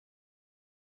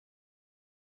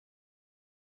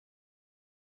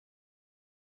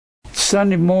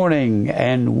Sunday morning,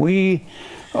 and we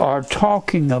are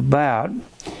talking about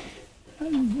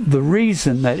the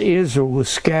reason that Israel was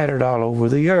scattered all over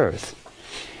the earth.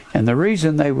 And the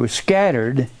reason they were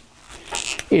scattered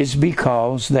is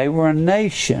because they were a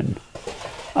nation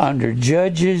under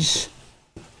judges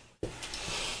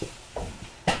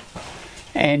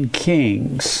and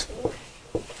kings.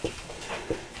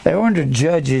 They were under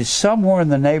judges somewhere in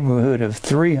the neighborhood of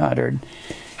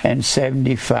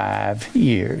 375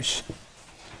 years.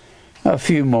 A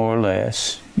few more or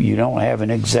less. You don't have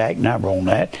an exact number on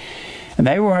that. And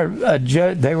they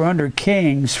were under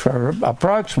kings for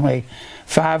approximately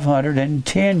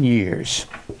 510 years.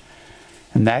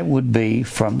 And that would be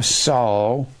from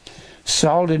Saul.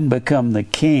 Saul didn't become the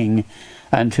king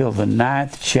until the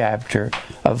 9th chapter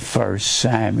of 1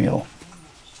 Samuel.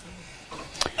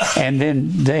 And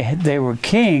then they were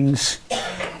kings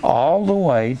all the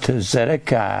way to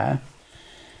Zedekiah.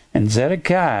 And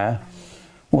Zedekiah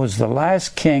was the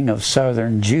last king of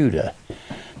southern Judah.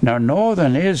 Now,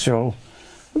 northern Israel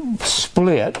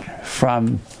split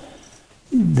from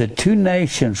the two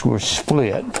nations were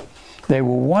split. They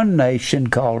were one nation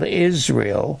called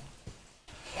Israel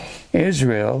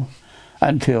until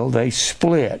they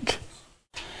split.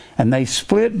 And they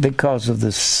split because of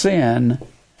the sin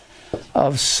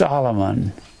of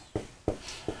Solomon.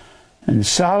 And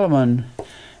Solomon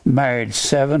married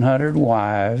 700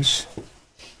 wives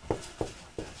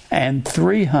and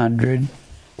 300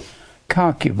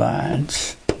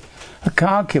 concubines. A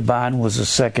concubine was a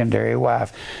secondary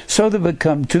wife. So they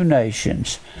become two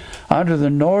nations. Under the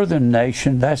northern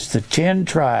nation, that's the 10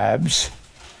 tribes.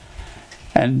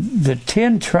 And the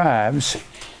 10 tribes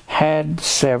had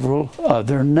several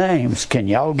other names. Can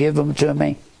y'all give them to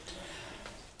me?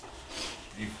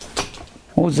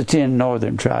 What was the 10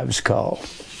 northern tribes called?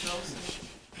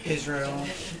 Israel,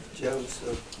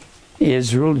 Joseph.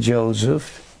 Israel,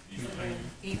 Joseph.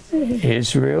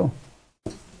 Israel.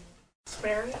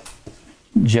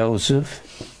 Joseph.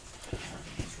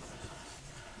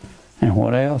 And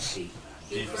what else?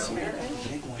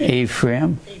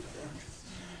 Ephraim.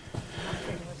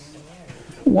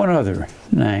 One other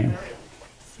name.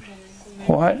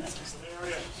 What?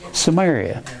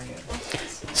 Samaria.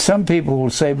 Some people will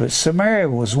say, but Samaria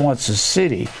was once a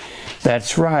city.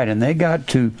 That's right, and they got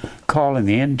to calling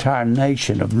the entire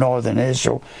nation of northern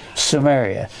Israel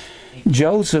Samaria.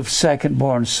 Joseph's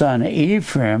second-born son,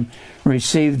 Ephraim,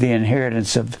 received the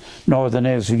inheritance of northern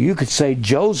Israel. You could say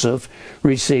Joseph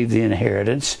received the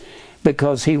inheritance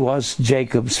because he was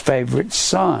Jacob's favorite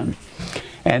son.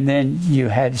 And then you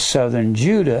had southern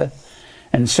Judah,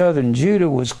 and southern Judah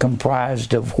was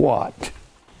comprised of what?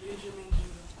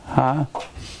 Huh?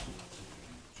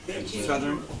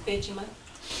 Benjamin.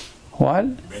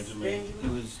 What? Benjamin. It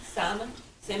was Simon.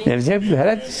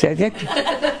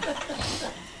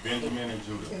 Benjamin and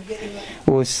Judah.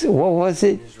 What was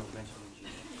it?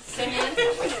 Simeon.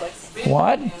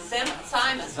 What?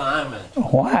 Simon.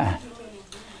 Why?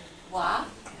 Why?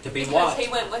 To be Because what? he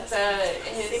went with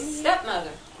his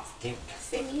stepmother. He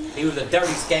was a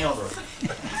dirty scoundrel.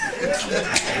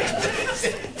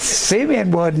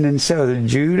 Simeon wasn't in southern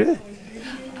Judah.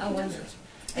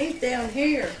 He's down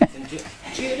here.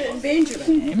 Judah and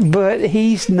Benjamin. But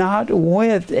he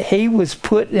was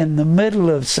put in the middle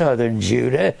of southern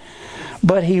Judah,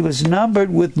 but he was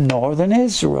numbered with northern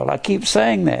Israel. I keep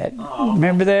saying that.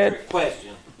 Remember that?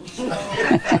 Question.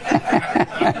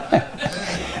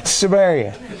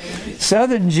 Samaria.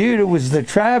 Southern Judah was the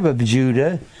tribe of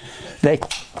Judah.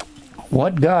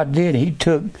 What God did, He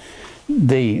took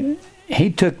the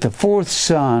fourth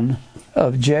son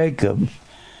of Jacob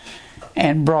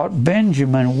and brought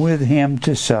Benjamin with him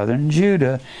to southern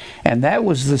Judah, and that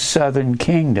was the southern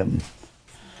kingdom.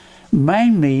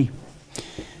 Mainly,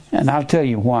 and I'll tell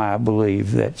you why I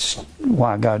believe that's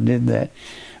why God did that.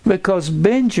 Because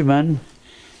Benjamin,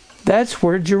 that's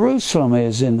where Jerusalem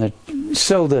is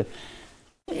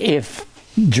if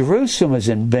Jerusalem is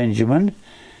in Benjamin,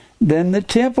 then the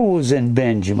temple was in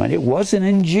Benjamin. It wasn't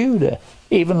in Judah.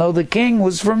 Even though the king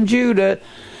was from Judah,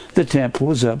 the temple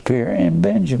was up here in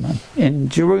Benjamin, in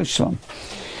Jerusalem.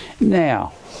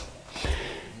 Now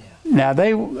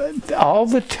they, all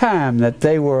the time that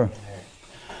they were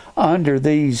under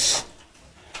these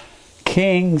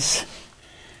kings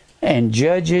and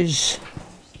judges,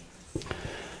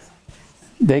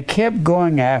 they kept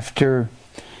going after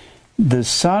the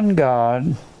sun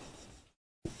god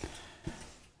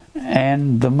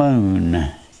and the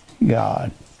moon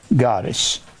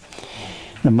goddess.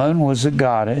 The moon was a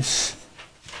goddess,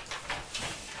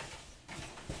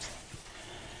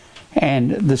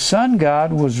 and the sun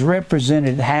god was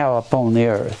represented how upon the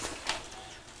earth?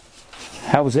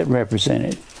 How was it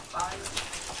represented?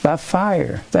 By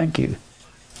fire. Thank you.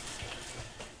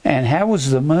 And how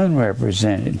was the moon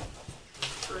represented?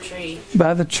 Tree.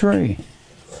 By the tree.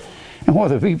 And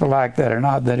whether people like that or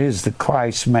not, that is the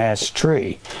Christ Mass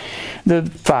tree. The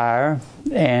fire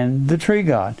and the tree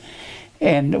god.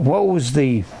 And what was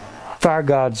the fire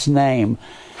god's name?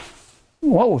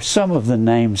 What were some of the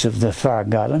names of the fire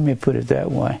god? Let me put it that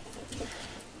way.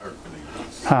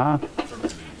 Huh?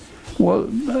 Well,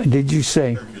 did you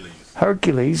say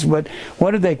Hercules? But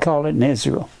what did they call it in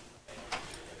Israel?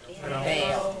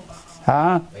 Baal.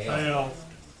 Huh? Baal.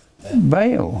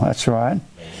 Baal, that's right.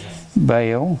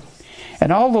 Baal.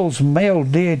 And all those male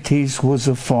deities was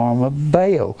a form of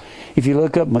Baal. If you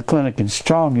look up McClintock and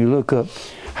Strong, you look up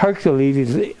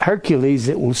Hercules,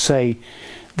 it will say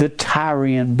the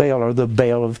Tyrian Baal, or the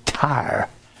Baal of Tyre.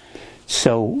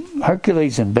 So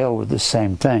Hercules and Baal were the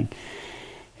same thing.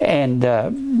 And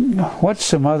what's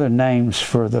some other names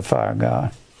for the fire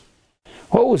god?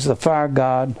 What was the fire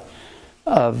god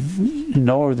of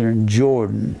northern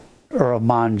Jordan, or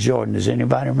Amman, Jordan? Does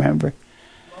anybody remember?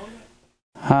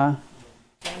 Huh?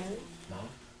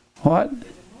 What?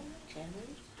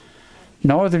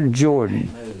 Northern Jordan.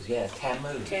 Tammuz, yeah,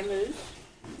 Tammuz. Tammuz.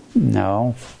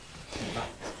 No.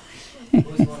 Who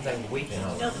was the one that was weeping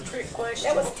on? Another trick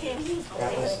question. That was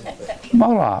Tammuz.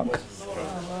 Moloch.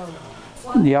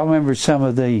 Do y'all remember some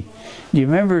of the? Do you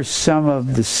remember some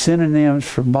of the synonyms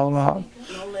for Moloch?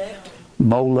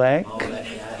 Molech.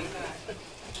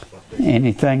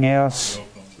 Anything else?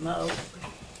 Mo.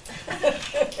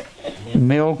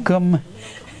 Milcom.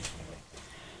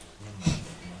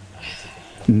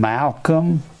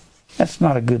 Malcolm. That's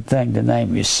not a good thing to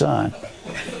name your son.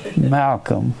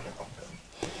 Malcolm.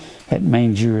 That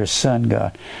means you're a sun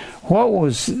god. What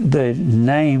was the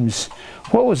names?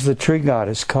 What was the tree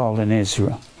goddess called in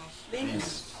Israel?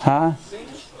 Huh?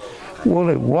 Well,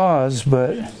 it was,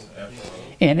 but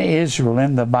in Israel,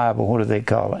 in the Bible, what do they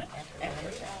call it?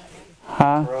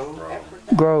 Huh?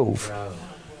 Grove.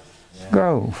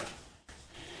 Grove.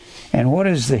 And what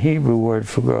is the Hebrew word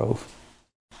for grove?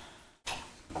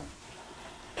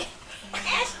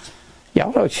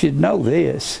 Y'all should know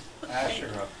this.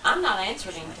 I'm not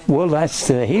answering anything. Well, that's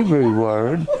the Hebrew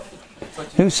word.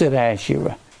 Who said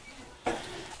Asherah?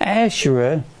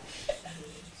 Asherah.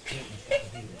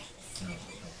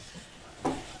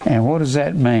 And what does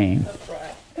that mean?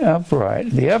 Upright.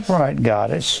 The upright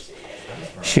goddess.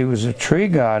 She was a tree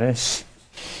goddess.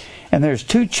 And there's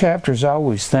two chapters I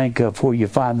always think of where you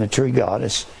find the tree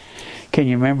goddess. Can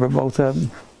you remember both of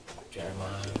them?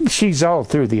 Jeremiah. She's all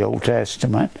through the Old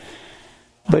Testament.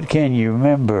 But can you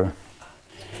remember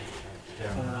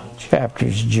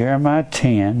chapters? Jeremiah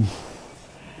 10,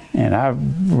 and I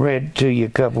read to you a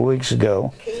couple weeks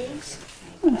ago.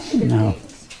 No.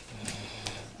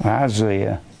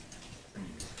 Isaiah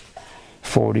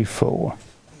 44.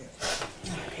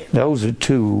 Those are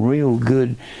two real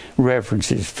good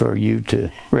references for you to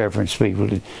reference people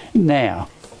to. Now,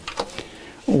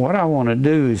 what I want to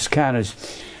do is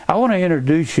I want to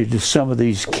introduce you to some of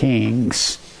these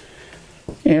kings.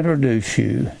 Introduce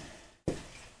you.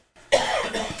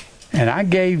 And I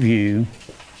gave you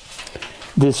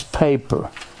this paper.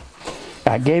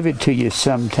 I gave it to you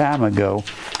some time ago.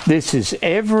 This is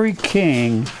every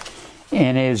king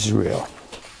in Israel.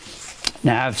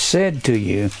 Now, I've said to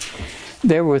you,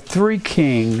 there were three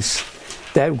kings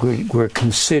that were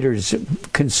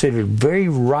considered very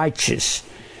righteous.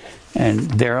 And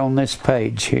they're on this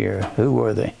page here. Who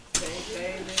were they?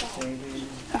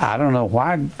 I don't know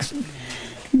why.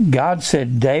 God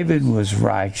said David was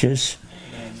righteous,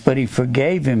 but he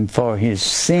forgave him for his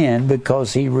sin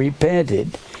because he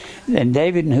repented. And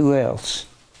David and who else?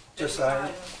 Josiah.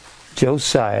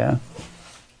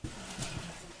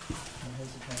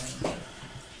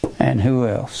 And who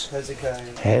else?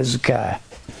 Hezekiah.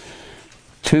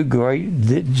 Two great,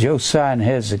 Josiah and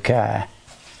Hezekiah.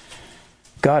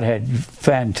 God had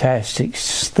fantastic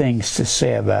things to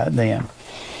say about them.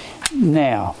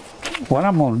 Now, what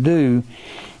I'm going to do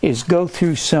is go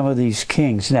through some of these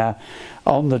kings. Now,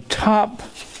 on the top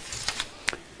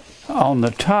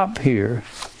here,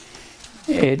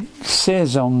 it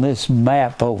says on this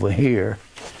map over here,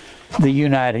 the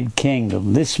United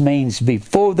Kingdom. This means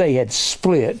before they had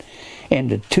split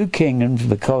into two kingdoms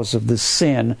because of the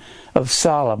sin of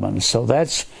Solomon. So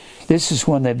this is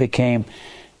when they became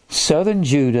southern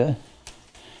Judah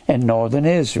and northern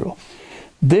Israel.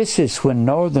 This is when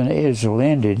northern Israel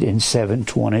ended in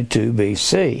 722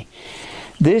 BC.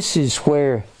 This is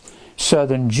where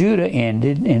southern Judah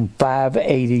ended in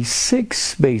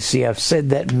 586 BC. I've said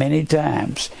that many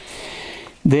times.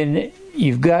 Then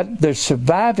you've got the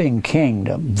surviving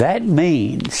kingdom. That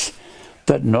means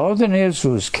that northern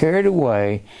Israel was carried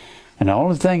away, and the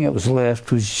only thing that was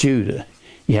left was Judah.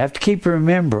 You have to keep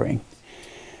remembering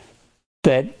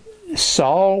that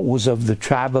Saul was of the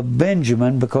tribe of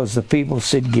Benjamin because the people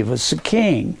said, give us a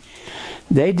king.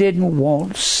 They didn't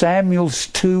want Samuel's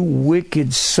two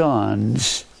wicked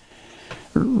sons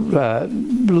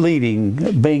being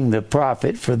the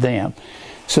prophet for them.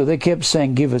 So they kept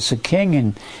saying, give us a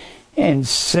king. And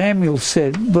Samuel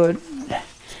said, but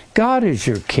God is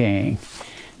your king.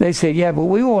 They said, yeah, but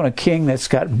we want a king that's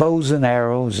got bows and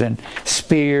arrows and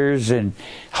spears and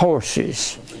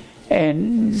horses.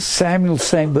 And Samuel's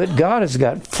saying, but God has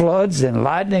got floods and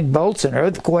lightning bolts and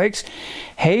earthquakes.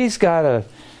 He's got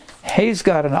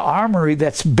an armory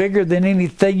that's bigger than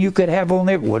anything you could have on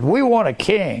it. We want a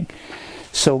king.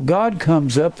 So God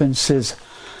comes up and says,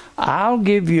 I'll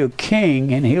give you a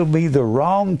king, and he'll be the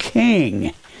wrong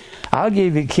king. I'll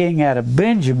give you a king out of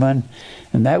Benjamin,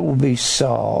 and that will be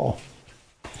Saul.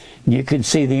 And you can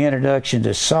see the introduction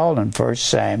to Saul in 1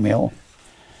 Samuel,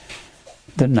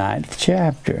 the 9th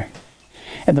chapter.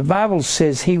 And the Bible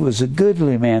says he was a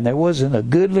goodly man. There wasn't a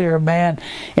goodlier man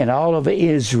in all of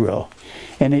Israel.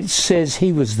 And it says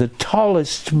he was the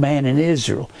tallest man in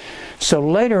Israel. So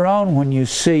later on, when you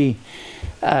see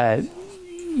the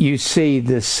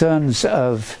sons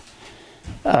of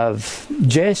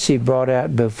Jesse brought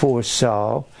out before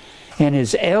Saul, and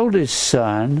his eldest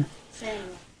son, Samuel.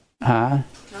 huh?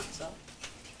 Not Saul.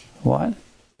 What?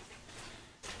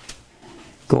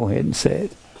 Go ahead and say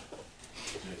it.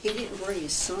 He didn't bring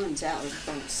his sons out in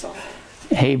front of Saul.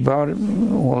 He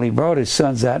brought his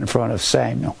sons out in front of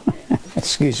Samuel.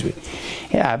 Excuse me.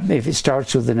 Yeah, if it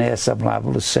starts with an S, I'm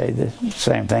liable to say the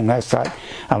same thing. That's like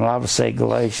I'm liable to say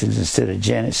Galatians instead of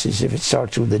Genesis if it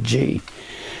starts with a G.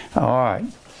 All right.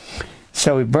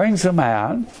 So he brings them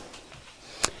out,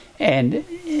 and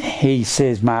he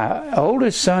says, my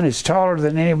oldest son is taller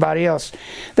than anybody else.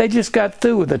 They just got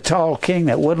through with a tall king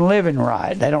that wasn't living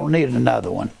right. They don't need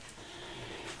another one.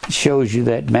 It shows you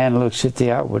that man looks at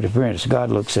the outward appearance.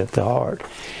 God looks at the heart.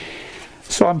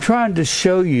 So I'm trying to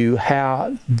show you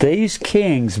how these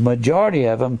kings, majority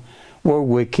of them, were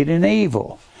wicked and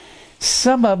evil.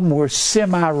 Some of them were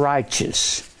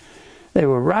semi-righteous. They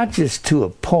were righteous to a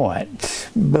point,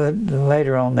 but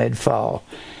later on they'd fall.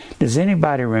 Does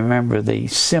anybody remember the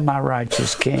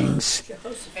semi-righteous kings?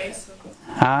 Asa.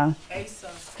 Huh?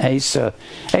 Asa.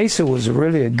 Asa was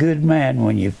really a good man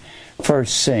when you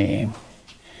first see him.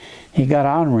 He got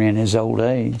ornery in his old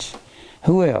age.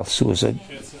 Who else was a...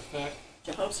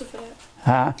 Jehoshaphat.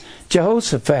 Huh?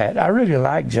 Jehoshaphat. I really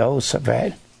like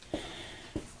Jehoshaphat.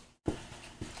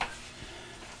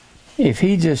 If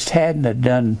he just hadn't have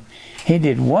done... He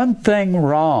did one thing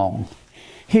wrong.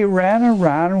 He ran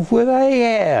around with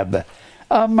Ahab,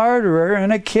 a murderer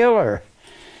and a killer.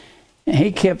 And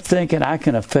he kept thinking, I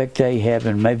can affect Ahab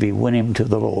and maybe win him to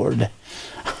the Lord.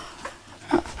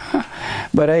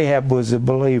 But Ahab was a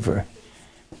believer.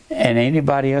 And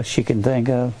anybody else you can think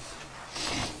of?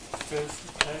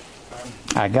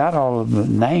 I got all of the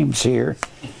names here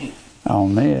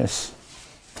on this.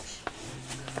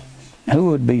 Who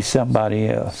would be somebody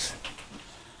else?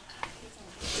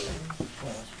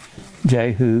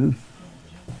 Jehu.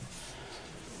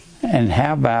 And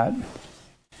how about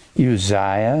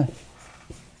Uzziah?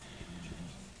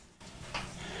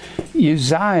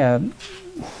 Uzziah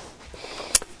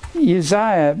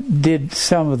did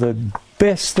some of the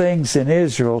best things in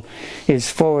Israel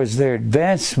as far as their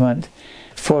advancement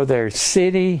for their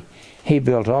city. He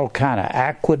built all kind of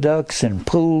aqueducts and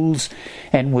pools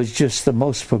and was just the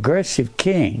most progressive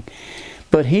king.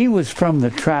 But he was from the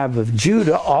tribe of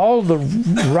Judah. All the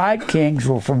right kings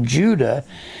were from Judah,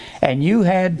 and you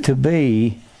had to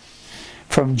be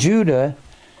from Judah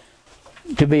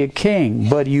to be a king,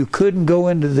 but you couldn't go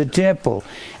into the temple.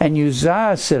 And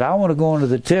Uzziah said, I want to go into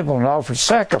the temple and offer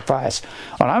sacrifice.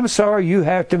 Well, I'm sorry, you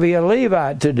have to be a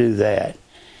Levite to do that.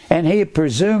 And he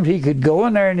presumed he could go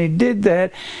in there, and he did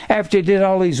that after he did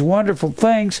all these wonderful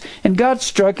things, and God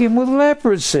struck him with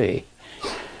leprosy.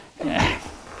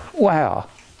 Wow.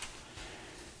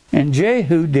 And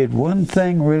Jehu did one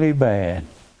thing really bad.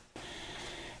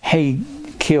 He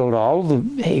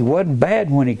wasn't bad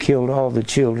when he killed all the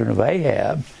children of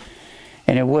Ahab.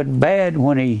 And it wasn't bad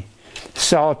when he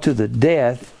saw to the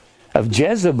death of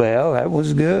Jezebel. That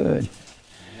was good.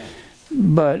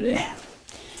 But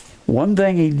one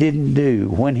thing he didn't do,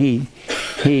 when he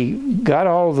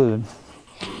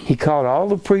called all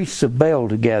the priests of Baal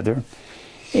together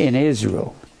in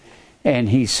Israel. And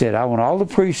he said, I want all the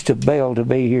priests of Baal to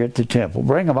be here at the temple.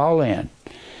 Bring them all in.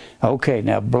 Okay,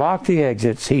 now block the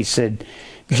exits. He said,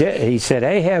 He said,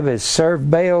 Ahab has served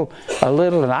Baal a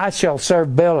little, and I shall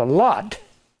serve Baal a lot.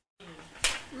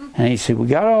 And he said, we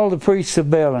got all the priests of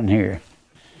Baal in here.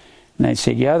 And they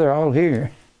said, yeah, they're all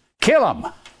here. Kill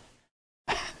them.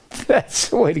 That's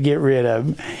the way to get rid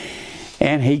of them.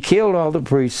 And he killed all the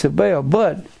priests of Baal.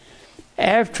 But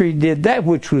after he did that,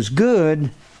 which was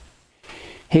good,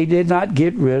 he did not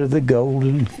get rid of the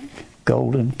golden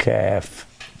calf.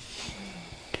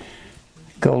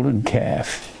 Golden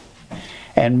calf.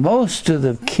 And most of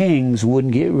the kings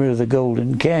wouldn't get rid of the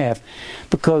golden calf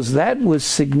because that was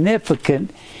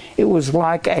significant. It was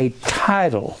like a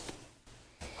title.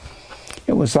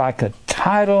 It was like a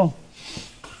title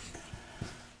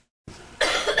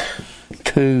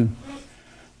to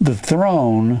the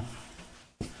throne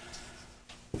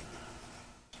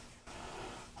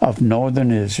of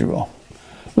northern Israel.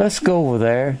 Let's go over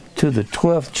there to the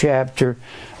 12th chapter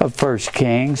of 1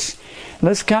 Kings.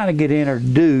 Let's kind of get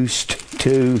introduced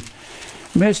to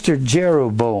Mr.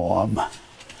 Jeroboam.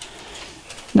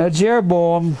 Now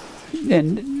Jeroboam,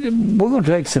 and we're going to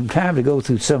take some time to go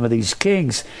through some of these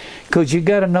kings because you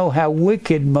got to know how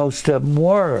wicked most of them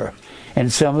were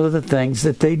and some of the things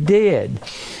that they did.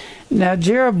 Now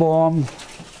Jeroboam,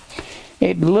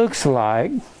 it looks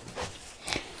like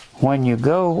when you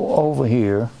go over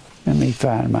here, let me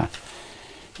find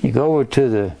you go over to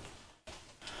the,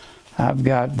 I've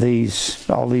got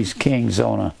all these kings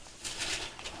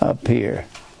up here.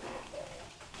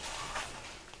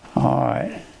 All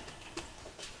right.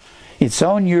 It's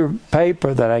on your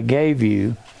paper that I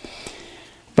gave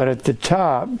but at the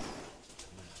top,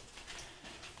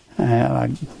 I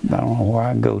don't know where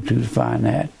I go to find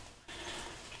that.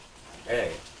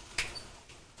 Hey.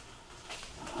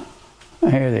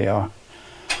 Here they are.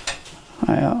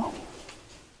 Well,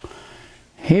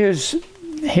 here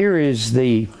is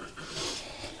the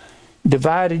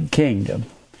divided kingdom.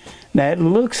 Now it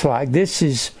looks like this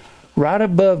is right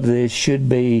above this should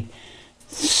be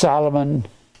Saul,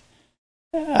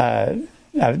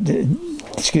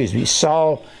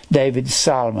 David,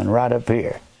 Solomon, right up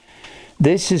here.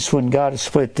 This is when God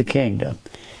split the kingdom.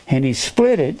 And he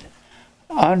split it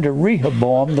under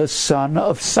Rehoboam, the son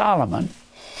of Solomon.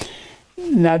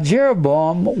 Now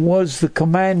Jeroboam was the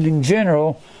commanding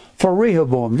general for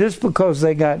Rehoboam. Just because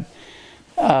they got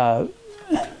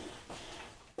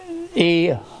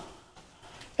E-H-O-B-O-M,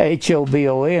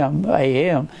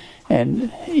 A-M,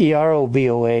 and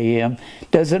E-R-O-B-O-A-M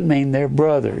doesn't mean they're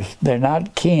brothers. They're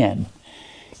not kin.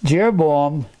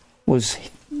 Jeroboam was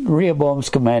Rehoboam's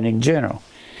commanding general.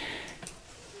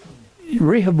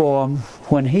 Rehoboam,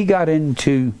 when he got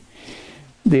into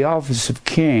the office of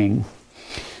king,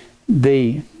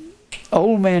 the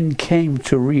old men came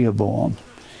to Rehoboam.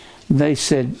 They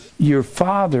said, your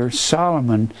father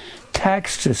Solomon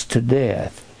taxed us to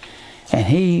death, and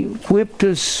he whipped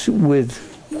us with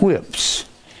whips.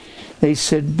 They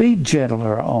said, be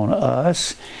gentler on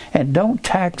us and don't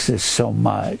tax us so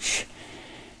much.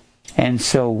 And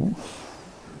so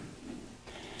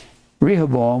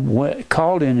Rehoboam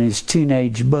called in his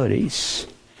teenage buddies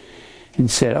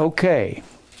and said, okay,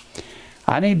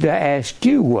 I need to ask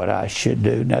you what I should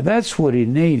do. Now that's what he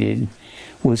needed,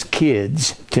 was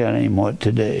kids telling him what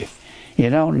to do.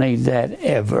 You don't need that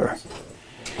ever.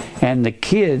 And the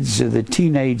kids of the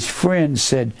teenage friends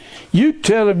said, you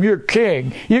tell him you're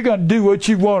king. You're going to do what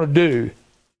you want to do.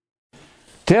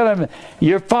 Tell him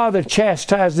your father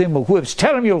chastised him with whips.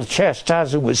 Tell him you'll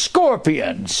chastise him with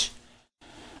scorpions.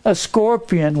 A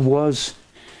scorpion was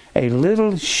a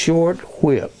little short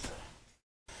whip.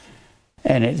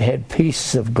 And it had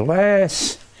pieces of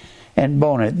glass and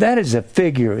bone in it. That is a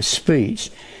figure of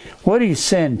speech. What he's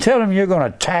saying, tell him you're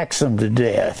going to tax him to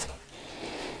death.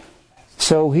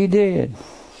 So he did.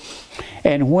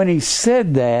 And when he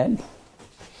said that,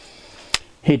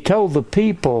 he told the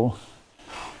people,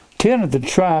 10 of the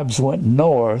tribes went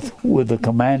north with the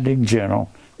commanding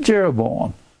general,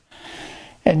 Jeroboam.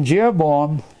 And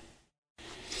Jeroboam,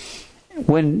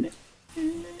 when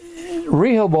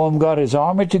Rehoboam got his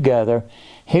army together,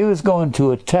 he was going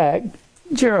to attack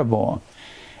Jeroboam.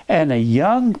 And a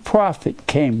young prophet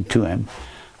came to him,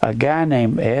 a guy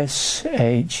named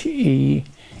Shemai.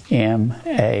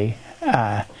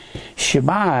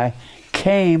 Shemai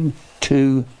came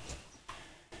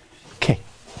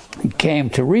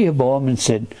to Rehoboam and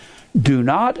said, do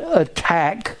not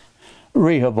attack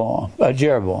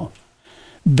Jeroboam.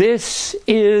 This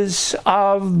is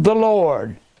of the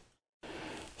Lord.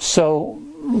 So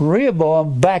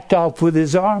Rehoboam backed off with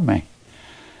his army.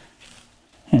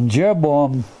 And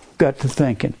Jeroboam got to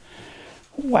thinking,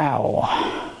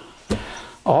 wow,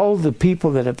 all the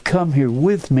people that have come here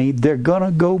with me, they're going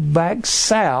to go back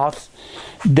south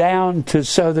down to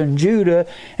southern Judah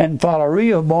and follow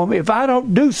Rehoboam if I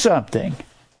don't do something.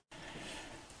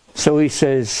 So he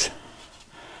says,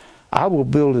 I will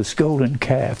build this golden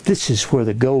calf. This is where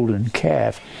the golden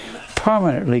calf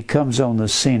permanently comes on the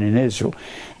scene in Israel.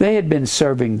 They had been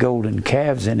serving golden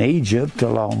calves in Egypt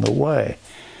along the way.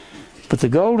 But the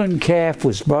golden calf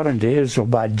was brought into Israel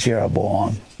by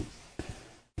Jeroboam.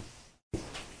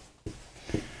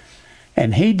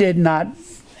 And he didn't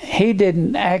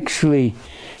actually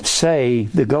say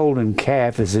the golden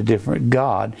calf is a different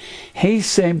god. He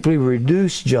simply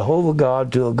reduced Jehovah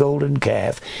God to a golden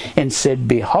calf and said,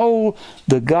 behold,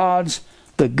 the God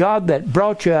that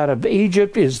brought you out of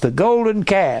Egypt is the golden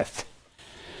calf.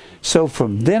 So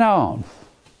from then on,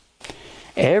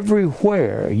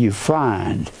 everywhere you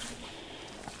find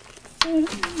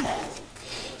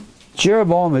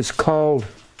Jeroboam is called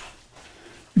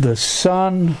the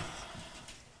son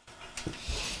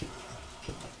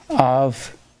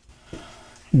of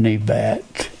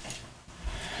Nebat.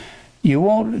 The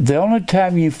only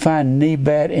time you find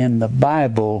Nebat in the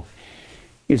Bible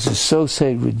is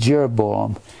associated with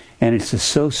Jeroboam, and it's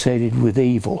associated with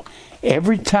evil.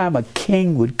 Every time a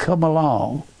king would come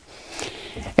along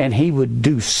and he would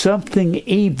do something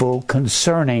evil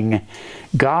concerning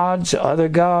gods, other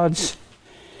gods,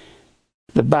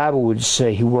 the Bible would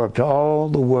say he worked all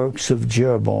the works of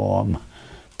Jeroboam,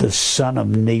 the son of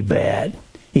Nebat.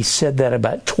 He said that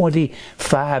about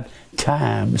 25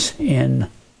 times in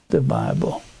the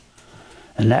Bible.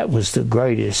 And that was the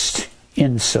greatest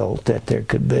insult that there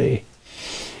could be.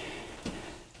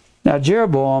 Now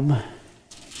Jeroboam,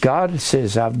 God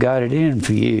says, I've got it in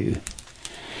for you.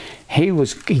 He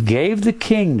gave the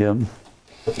kingdom.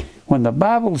 When the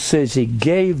Bible says he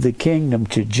gave the kingdom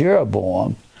to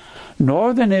Jeroboam,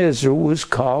 northern Israel was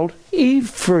called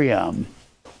Ephraim.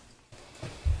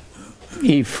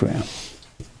 Ephraim.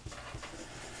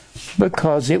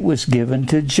 Because it was given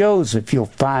to Joseph. You'll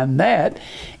find that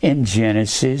in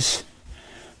Genesis,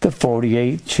 the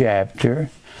 48th chapter.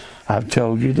 I've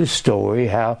told you the story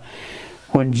how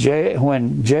when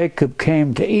Jacob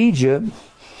came to Egypt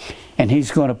and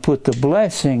he's going to put the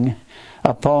blessing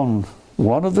upon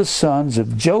one of the sons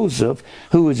of Joseph,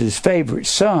 who was his favorite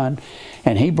son,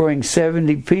 and he brings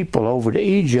 70 people over to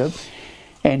Egypt,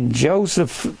 and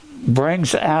Joseph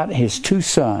brings out his two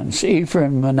sons,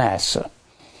 Ephraim and Manasseh.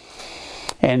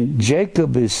 And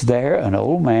Jacob is there, an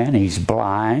old man. He's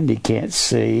blind. He can't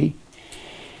see.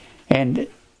 And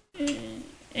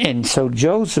so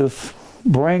Joseph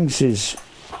brings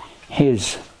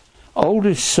his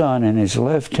oldest son in his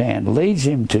left hand, leads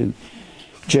him to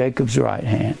Jacob's right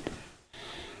hand.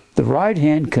 The right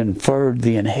hand conferred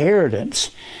the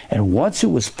inheritance, and once it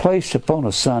was placed upon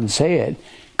a son's head,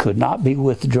 could not be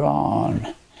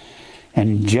withdrawn.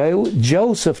 And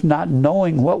Joseph, not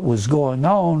knowing what was going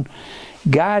on,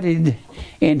 guided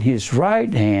in his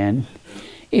right hand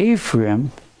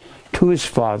Ephraim to his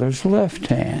father's left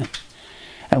hand.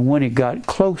 And when he got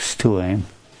close to him,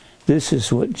 this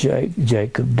is what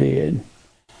Jacob did.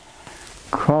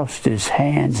 Crossed his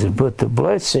hands and put the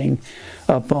blessing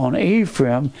upon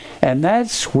Ephraim, and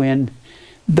that's when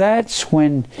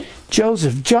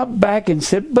Joseph jumped back and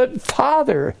said, "But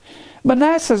Father,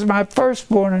 Manasseh's my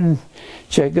firstborn." And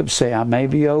Jacob said, "I may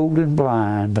be old and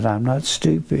blind, but I'm not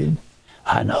stupid.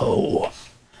 I know."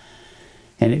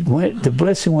 And the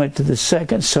blessing went to the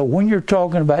second. So when you're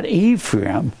talking about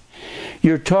Ephraim,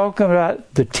 you're talking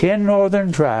about the 10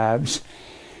 northern tribes.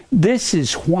 This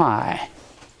is why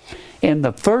in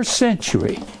the first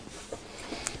century,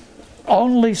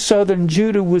 only southern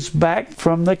Judah was back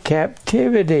from the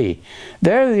captivity.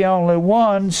 They're the only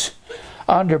ones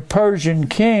under Persian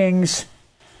kings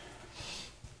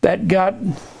that got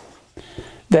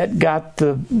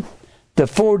the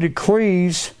 4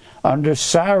 decrees. Under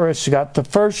Cyrus got the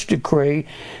first decree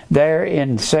there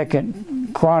in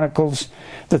 2 Chronicles,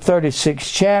 the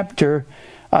 36th chapter.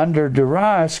 Under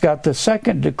Darius got the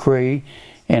second decree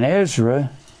in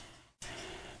Ezra,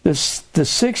 the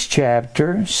 6th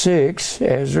chapter,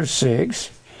 Ezra 6.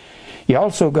 You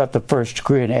also got the first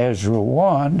decree in Ezra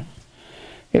 1.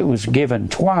 It was given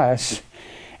twice.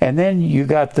 And then you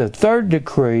got the third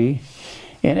decree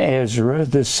in Ezra,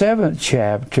 the 7th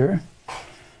chapter,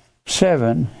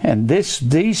 7. And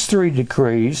these 3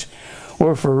 decrees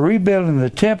were for rebuilding the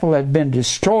temple that had been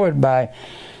destroyed by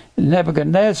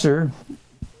Nebuchadnezzar.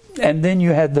 And then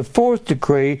you had the 4th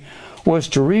decree was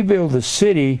to rebuild the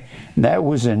city, and that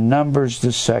was in Numbers,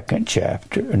 the 2nd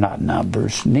chapter. Not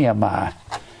Numbers, Nehemiah.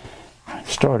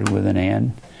 Started with an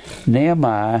N.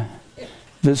 Nehemiah,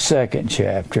 the 2nd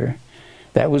chapter.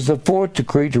 That was the 4th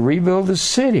decree to rebuild the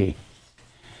city.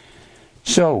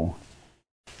 So,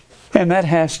 And that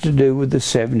has to do with the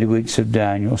 70 weeks of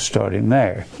Daniel starting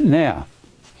there. Now,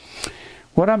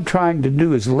 what I'm trying to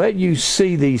do is let you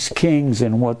see these kings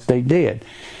and what they did.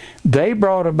 They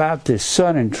brought about this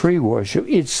sun and tree worship.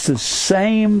 It's the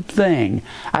same thing.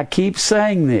 I keep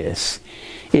saying this.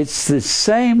 It's the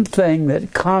same thing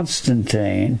that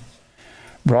Constantine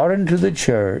brought into the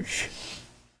church,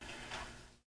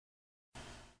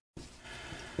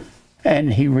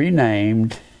 and he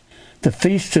renamed the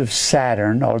Feast of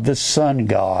Saturn, or the sun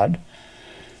god.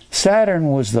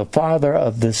 Saturn was the father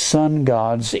of the sun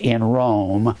gods in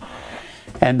Rome,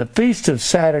 and the Feast of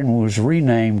Saturn was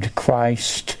renamed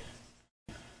Christ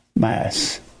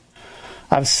Mass.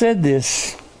 I've said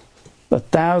this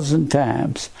 1,000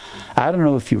 times. I don't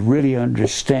know if you really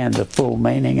understand the full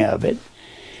meaning of it.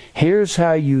 Here's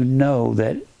how you know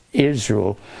that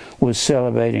Israel was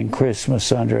celebrating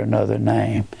Christmas under another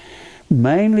name.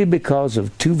 Mainly because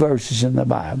of two verses in the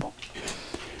Bible.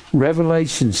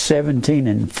 Revelation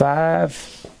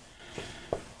 17:5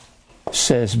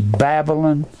 says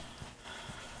Babylon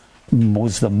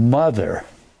was the mother.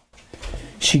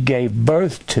 She gave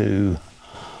birth to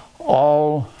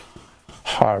all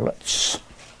harlots.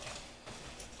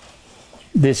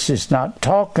 This is not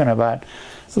talking about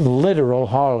literal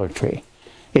harlotry.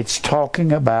 It's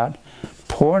talking about,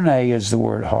 porne is the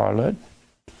word harlot.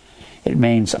 It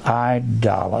means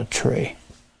idolatry.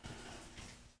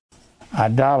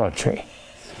 Idolatry.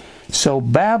 So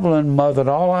Babylon mothered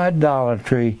all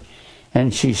idolatry,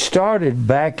 and she started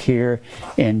back here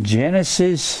in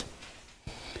Genesis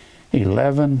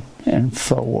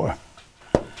 11:4.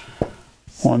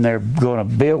 When they're going to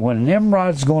build, when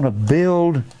Nimrod's going to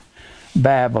build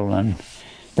Babylon,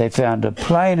 they found a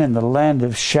plain in the land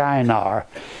of Shinar.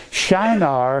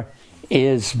 Shinar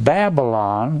is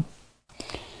Babylon,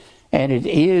 and it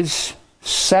is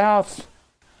southern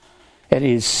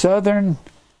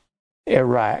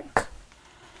Iraq.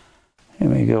 Let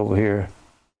me go over here.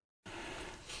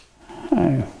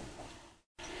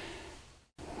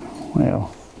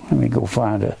 Let me go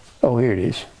find it. Oh, here it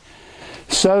is.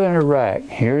 Southern Iraq.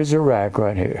 Here's Iraq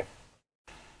right here.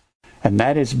 And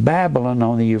that is Babylon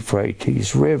on the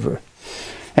Euphrates River.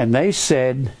 And they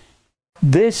said,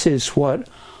 this is what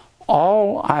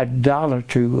all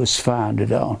idolatry was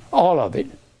founded on. All of it.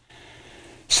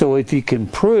 So if you can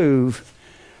prove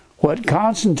what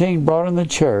Constantine brought in the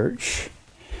church,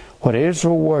 what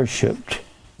Israel worshipped,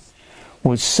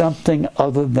 was something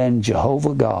other than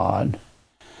Jehovah God,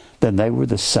 then they were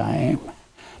the same.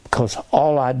 Because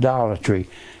all idolatry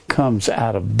comes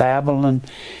out of Babylon,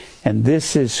 and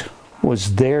this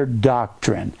was their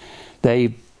doctrine.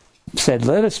 They said,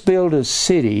 let us build a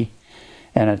city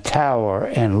and a tower,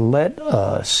 and let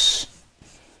us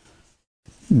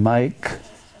make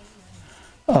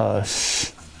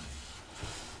us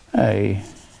a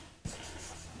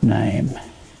name.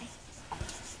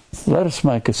 Let us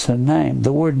make us a name.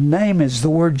 The word name is the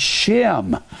word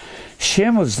Shem.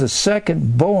 Shem was the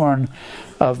second born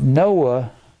of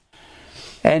Noah,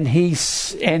 and he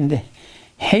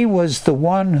was the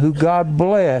one who God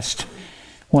blessed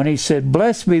when he said,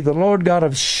 blessed be the Lord God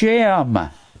of Shem.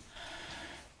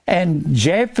 And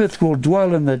Japheth will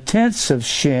dwell in the tents of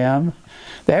Shem.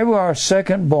 There we are,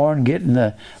 second born, getting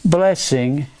the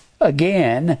blessing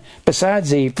again,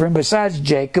 besides Ephraim, besides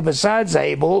Jacob, besides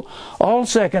Abel, all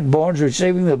second borns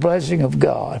receiving the blessing of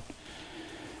God.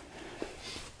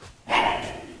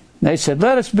 They said,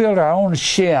 let us build our own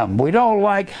Shem. We don't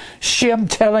like Shem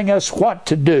telling us what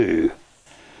to do.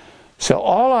 So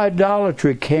all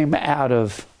idolatry came out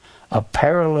of a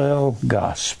parallel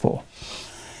gospel.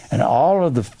 And all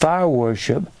of the fire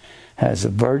worship has a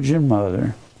virgin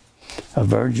mother, a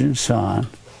virgin son,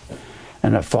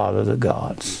 and a father of the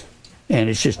gods. And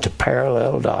it's just a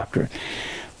parallel doctrine.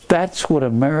 That's what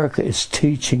America is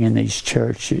teaching in these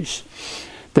churches.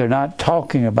 They're not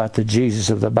talking about the Jesus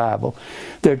of the Bible.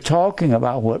 They're talking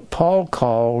about what Paul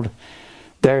called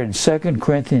there in 2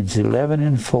 Corinthians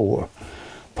 11:4.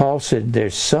 Paul said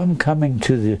there's some coming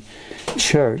to the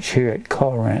church here at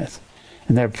Corinth,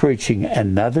 and they're preaching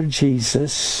another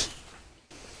Jesus,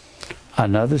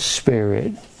 another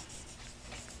Spirit,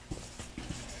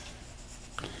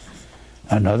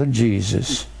 another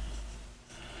Jesus,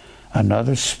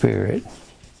 another Spirit,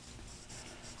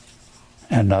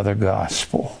 another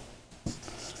gospel.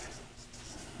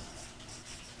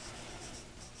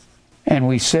 And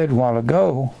we said a while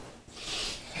ago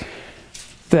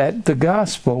that the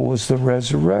gospel was the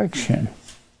resurrection.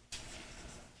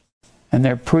 And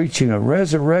they're preaching a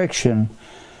resurrection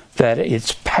that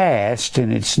it's past,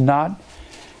 and it's not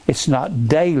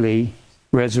daily.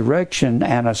 Resurrection,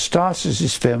 anastasis,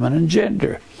 is feminine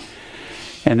gender.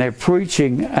 And they're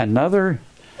preaching another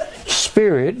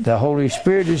spirit. The Holy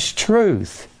Spirit is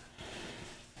truth.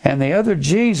 And the other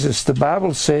Jesus, the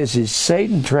Bible says, is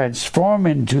Satan transformed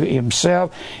into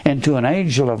himself into an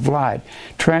angel of light.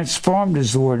 Transformed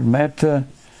is the word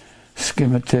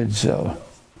metaschematizo.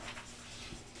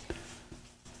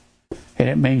 And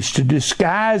it means to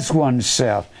disguise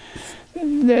oneself.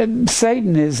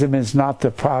 Satanism is not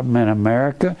the problem in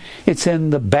America. It's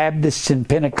in the Baptist and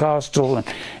Pentecostal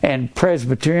and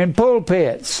Presbyterian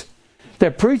pulpits. They're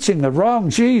preaching the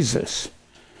wrong Jesus.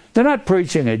 They're not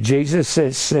preaching a Jesus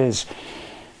that says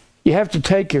you have to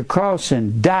take your cross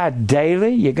and die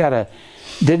daily. You got to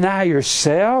deny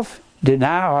yourself.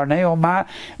 Deny arneomai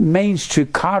means to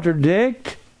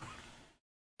contradict.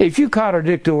 If you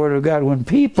contradict the Word of God, when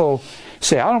people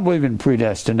say, I don't believe in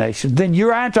predestination, then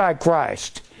you're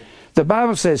Antichrist. The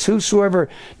Bible says, whosoever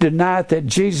denieth that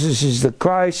Jesus is the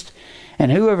Christ,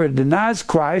 and whoever denies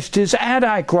Christ is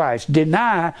Antichrist.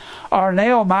 Deny,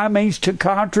 arneomai, means to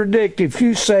contradict. If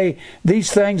you say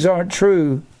these things aren't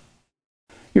true,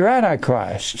 you're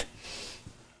Antichrist.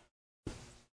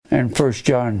 And 1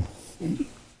 John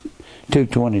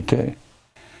 2:22.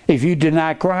 If you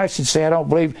deny Christ and say,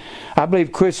 I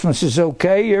believe Christmas is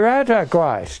okay, you're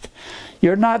Antichrist.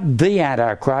 You're not the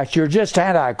Antichrist, you're just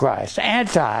Antichrist.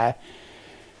 Anti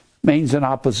means in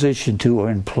opposition to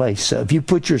or in place of. You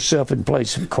put yourself in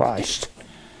place of Christ.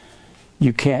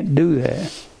 You can't do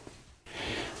that.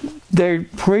 They're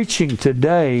preaching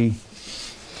today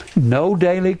no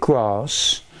daily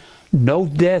cross, no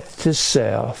death to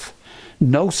self,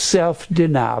 no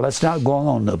self-denial. That's not going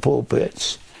on in the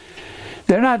pulpits.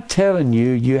 They're not telling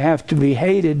you you have to be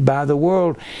hated by the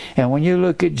world. And when you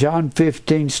look at John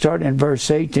 15, starting in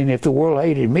verse 18, if the world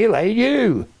hated me, it'll hate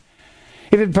you.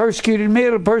 If it persecuted me,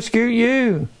 it'll persecute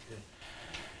you.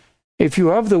 If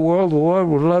you're of the world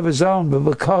will love his own. But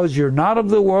because you're not of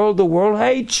the world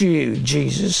hates you,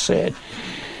 Jesus said.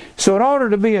 So in order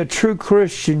to be a true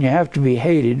Christian, you have to be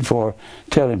hated for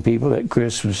telling people that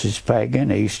Christmas is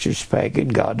pagan, Easter's pagan,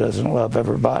 God doesn't love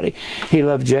everybody. He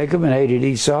loved Jacob and hated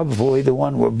Esau before either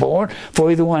one were born,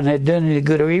 before either one had done any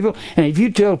good or evil. And if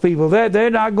you tell people that, they're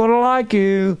not going to like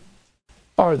you,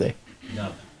 are they?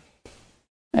 No.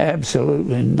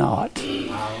 Absolutely not.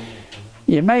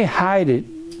 You may hide it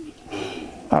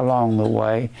along the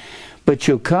way, but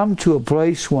you'll come to a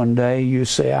place one day you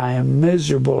say, I am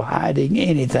miserable hiding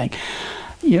anything.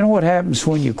 You know what happens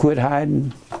when you quit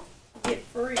hiding? Get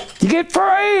free. You get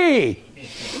free!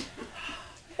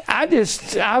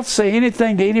 I'll say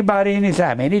anything to anybody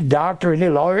anytime. Any doctor, any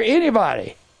lawyer,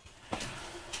 anybody.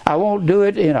 I won't do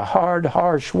it in a hard,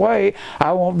 harsh way.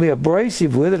 I won't be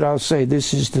abrasive with it. I'll say,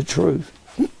 this is the truth.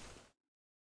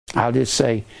 I'll just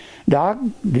say, Doc,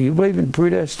 do you believe in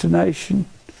predestination?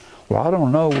 Well, I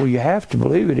don't know. Well, you have to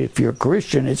believe it. If you're a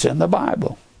Christian, it's in the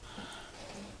Bible.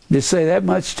 Just say that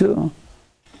much to them.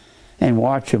 And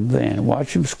watch them then.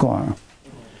 Watch them squirm.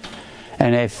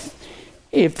 And if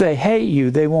they hate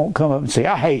you, they won't come up and say,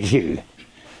 I hate you.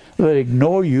 They'll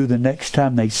ignore you the next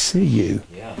time they see you.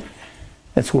 Yeah.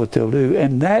 That's what they'll do.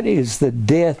 And that is the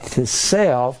death to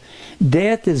self.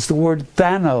 Death is the word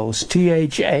Thanos,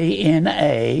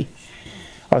 T-H-A-N-A,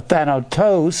 or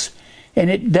Thanatos, and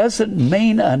it doesn't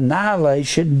mean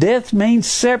annihilation. Death means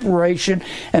separation,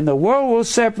 and the world will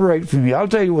separate from you. I'll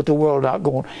tell you what the world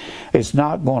is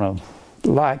not going to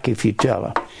like if you tell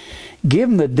them. Give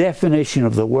them the definition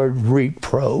of the word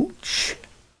reproach.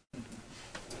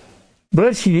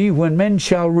 Bless ye when men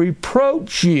shall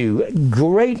reproach you.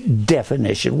 Great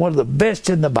definition. One of the best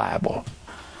in the Bible.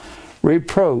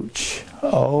 Reproach.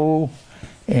 O-N-E-I-D-I-Z-O.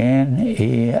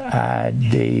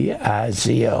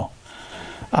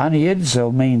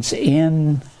 Anidzo means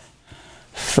infamous.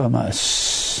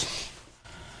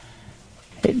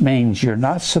 It means you're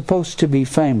not supposed to be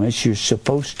famous. You're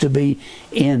supposed to be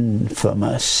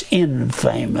infamous.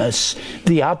 Infamous.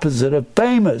 The opposite of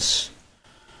famous.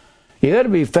 You got to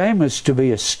be famous to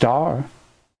be a star,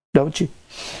 don't you?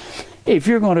 If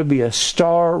you're going to be a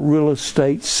star real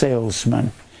estate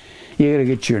salesman, you got to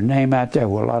get your name out there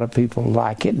where a lot of people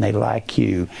like it and they like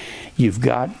you. You've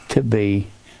got to be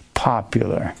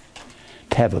popular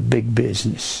to have a big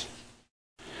business.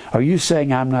 Are you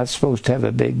saying I'm not supposed to have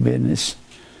a big business?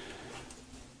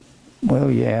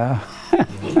 Well, yeah.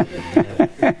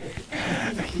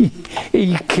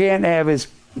 You can't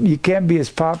be as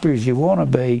popular as you want to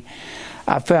be.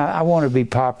 I want to be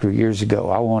popular years ago.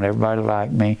 I want everybody to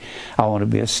like me. I want to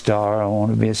be a star. I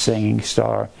want to be a singing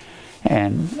star.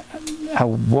 And I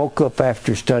woke up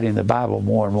after studying the Bible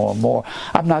more and more and more.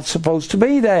 I'm not supposed to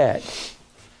be that.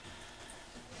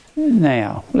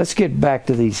 Now, let's get back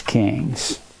to these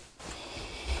kings.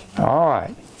 All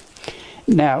right.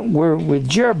 Now, we're with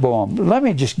Jeroboam. Let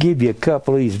me just give you a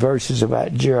couple of these verses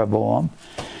about Jeroboam.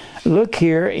 Look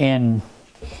here in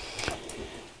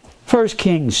 1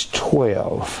 Kings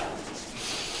 12.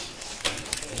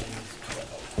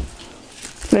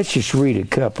 Let's just read a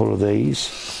couple of these.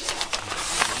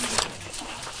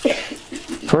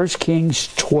 1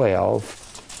 Kings 12.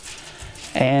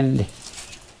 And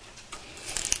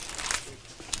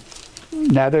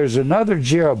now there's another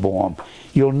Jeroboam.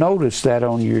 You'll notice that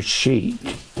on your sheet.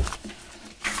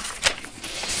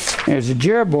 There's a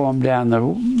Jeroboam down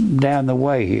the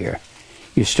way here.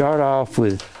 You start off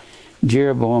with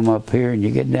Jeroboam up here and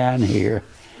you get down here.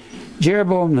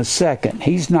 Jeroboam the second,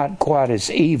 he's not quite as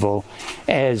evil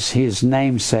as his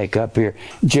namesake up here,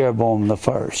 Jeroboam the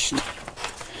first.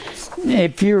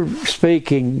 If you're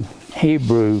speaking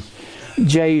Hebrew,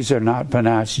 J's are not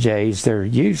pronounced J's. They're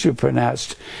usually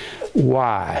pronounced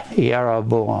Y,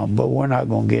 Jeroboam, but we're not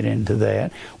going to get into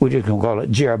that. We're just going to call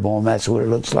it Jeroboam. That's what it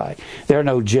looks like. There are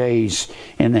no J's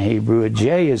in the Hebrew. A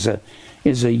J is a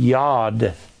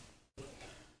yod.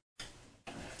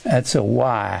 That's a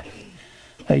Y.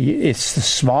 It's the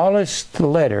smallest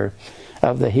letter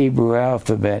of the Hebrew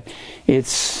alphabet.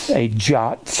 It's a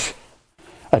jot.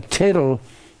 A tittle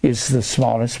is the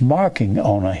smallest marking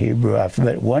on a Hebrew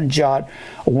alphabet. One jot,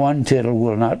 one tittle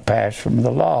will not pass from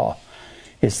the law.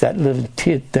 It's that little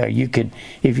tit there. You can,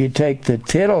 if you take the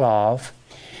tittle off,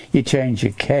 you change a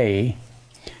K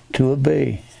to a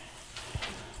B.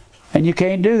 And you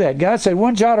can't do that. God said,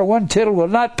 one jot or one tittle will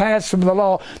not pass from the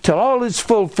law till all is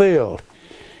fulfilled.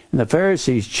 And the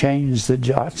Pharisees changed the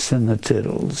jots and the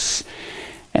tittles.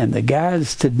 And the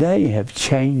guys today have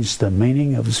changed the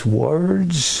meaning of his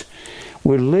words.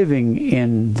 We're living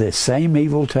in the same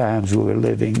evil times we were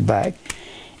living back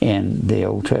in the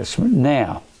Old Testament.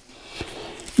 Now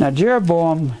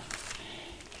Jeroboam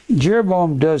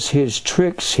does his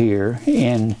tricks here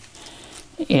in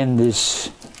this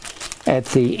at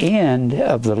the end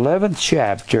of the 11th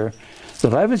chapter. The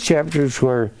 11th chapter is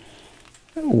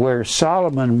where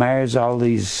Solomon marries all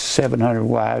these 700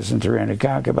 wives and 300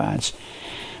 concubines.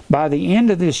 By the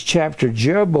end of this chapter,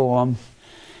 Jeroboam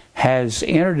has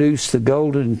introduced the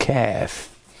golden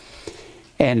calf.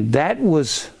 And that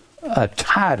was a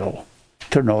title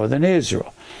to northern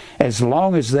Israel, as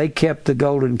long as they kept the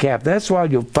golden calf. That's why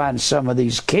you'll find some of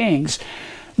these kings,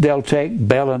 they'll take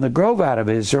Bel and the Grove out of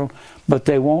Israel, but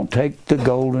they won't take the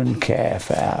golden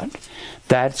calf out.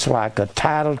 That's like a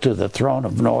title to the throne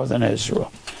of northern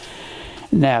Israel.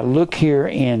 Now look here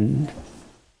in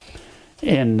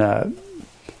 1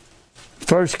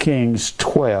 Kings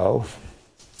 12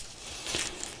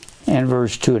 and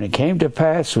verse 2. And it came to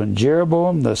pass when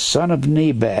Jeroboam the son of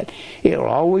Nebat, it'll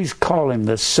always call him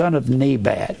the son of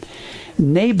Nebat.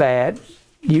 Nebat,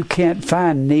 you can't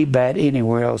find Nebat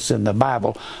anywhere else in the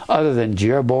Bible other than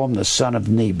Jeroboam the son of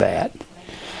Nebat.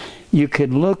 You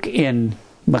can look in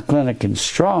McClintock and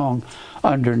Strong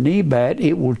under Nebat.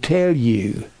 It will tell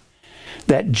you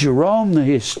that Jerome the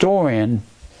historian,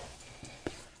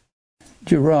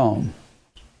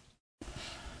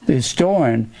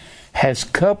 has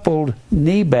coupled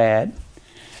Nebat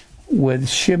with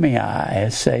Shimei,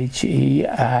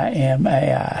 Shemai.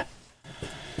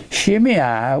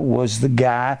 Shimei was the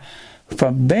guy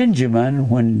from Benjamin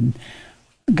when,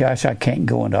 gosh, I can't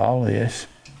go into all this,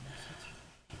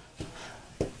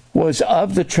 was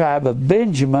of the tribe of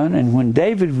Benjamin, and when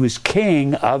David was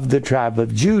king of the tribe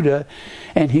of Judah,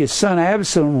 and his son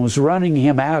Absalom was running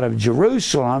him out of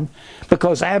Jerusalem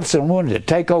because Absalom wanted to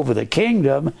take over the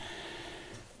kingdom,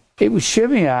 it was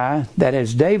Shimei that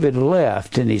as David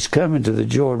left and he's coming to the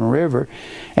Jordan River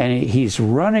and he's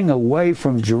running away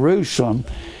from Jerusalem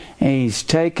and he's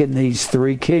taken these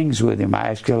three kings with him. I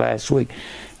asked you last week,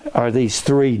 are these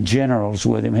three generals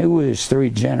with him? Who were his three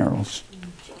generals?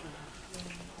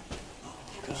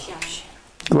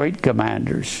 Great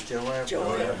commanders.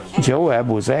 Joab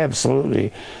was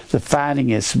absolutely the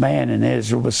fightingest man in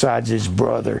Israel besides his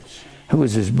brother. Who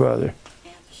was his brother?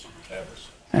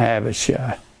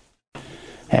 Abishai.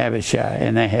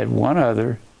 And they had one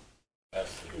other.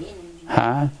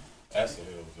 Huh?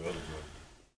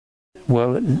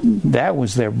 Well, that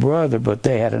was their brother, but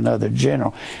they had another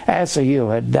general. Asahel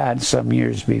had died some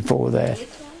years before that.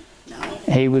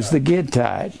 He was the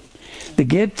Gittite. The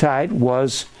Gittite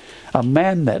was a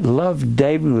man that loved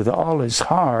David with all his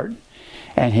heart,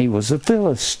 and he was a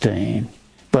Philistine.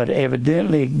 But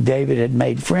evidently David had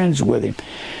made friends with him.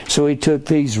 So he took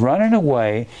these running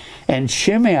away, and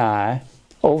Shimei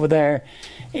over there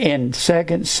in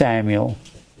 2 Samuel.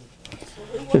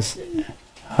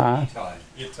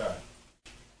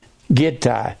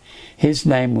 Gittai. His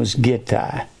name was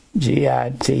Gittai.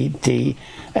 Gittai.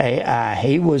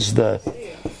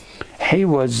 He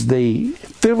was the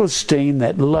Philistine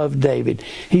that loved David.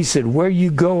 He said, where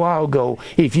you go, I'll go.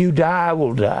 If you die, I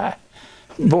will die.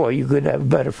 Boy, you could have a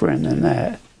better friend than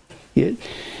that.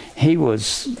 He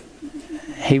was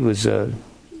a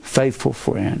faithful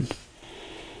friend.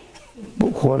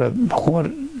 But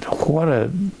what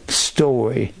a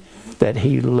story that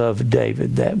he loved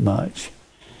David that much.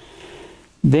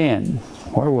 Then,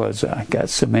 where was I? Got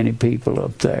so many people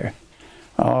up there.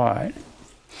 All right.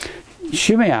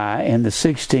 Shimei in the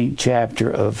 16th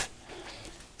chapter of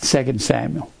 2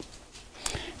 Samuel.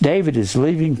 David is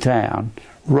leaving town,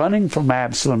 running from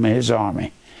Absalom and his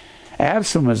army.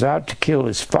 Absalom is out to kill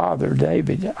his father,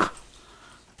 David.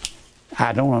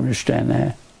 I don't understand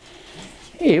that.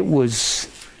 It was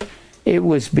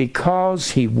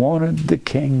because he wanted the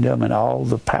kingdom and all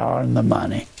the power and the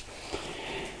money.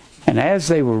 And as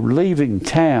they were leaving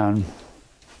town,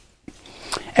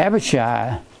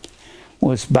 Abishai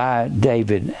was by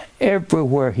David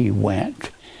everywhere he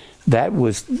went. That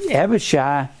was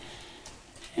Abishai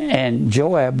and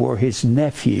Joab were his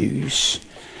nephews,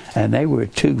 and they were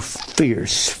two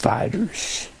fierce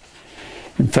fighters.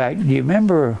 In fact, do you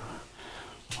remember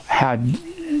how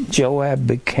Joab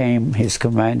became his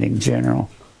commanding general?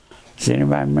 Does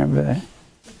anybody remember that?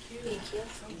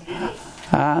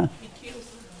 Huh?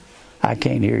 I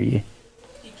can't hear you.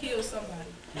 He killed somebody.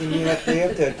 Didn't you have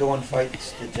to go and fight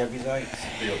the Jebusites?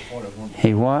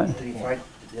 He what? Did he fight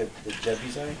the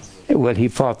Jebusites? Well, he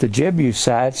fought the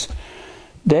Jebusites.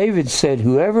 David said,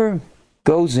 whoever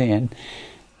goes in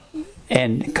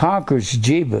and conquers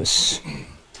Jebus.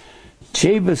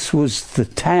 Jebus was the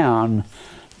town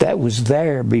that was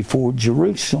there before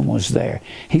Jerusalem was there.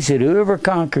 He said, whoever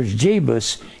conquers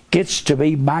Jebus gets to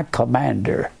be my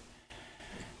commander.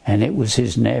 And it was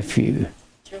his nephew,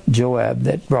 Joab,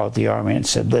 that brought the army and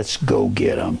said, let's go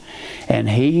get them. And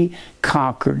he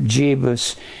conquered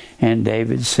Jebus, and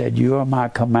David said, you are my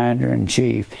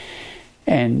commander-in-chief.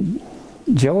 And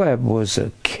Joab was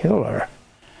a killer.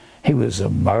 He was a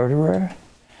murderer.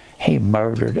 He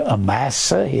murdered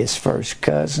Amasa, his first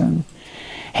cousin.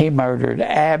 He murdered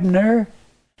Abner,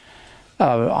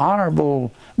 an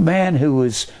honorable man who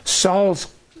was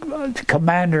Saul's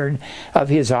commander of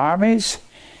his armies.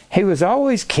 He was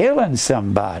always killing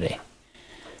somebody.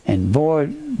 And boy,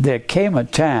 there came a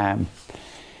time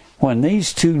when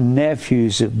these two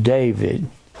nephews of David,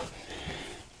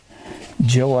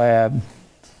 Joab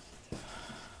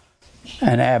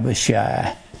and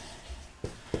Abishai,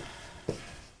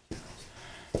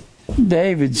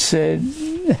 David said,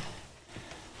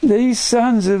 these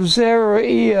sons of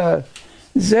Zeruiah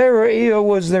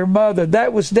was their mother.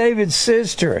 That was David's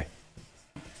sister.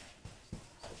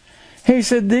 He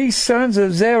said, these sons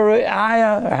of Zeruiah,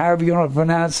 however you want to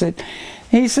pronounce it,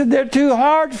 he said, they're too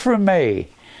hard for me.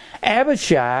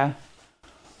 Abishai,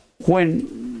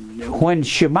 when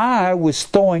Shimei was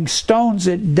throwing stones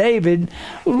at David,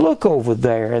 look over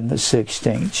there in the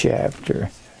 16th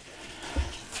chapter.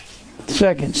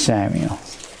 2 Samuel.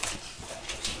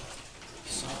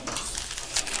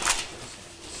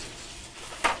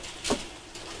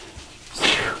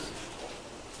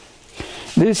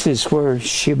 This is where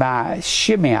Shimei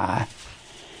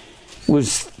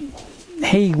was.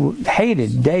 He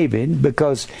hated David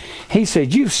because he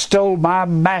said, you stole my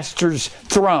master's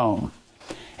throne.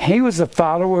 He was a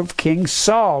follower of King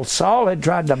Saul. Saul had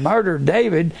tried to murder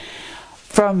David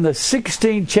from the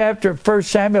 16th chapter of 1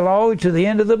 Samuel all the way to the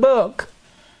end of the book.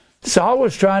 Saul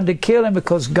was trying to kill him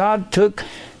because God took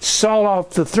Saul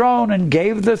off the throne and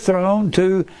gave the throne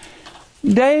to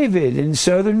David in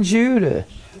southern Judah.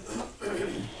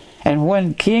 And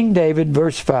when King David,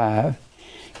 verse 5,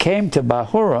 came to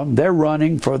Bahurim, they're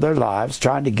running for their lives,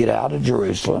 trying to get out of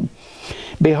Jerusalem.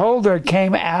 Behold, there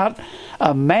came out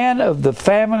a man of the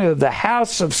family of the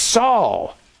house of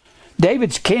Saul.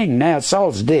 David's king now,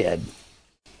 Saul's dead.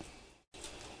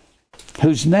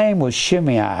 Whose name was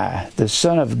Shimei, the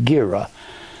son of Gera.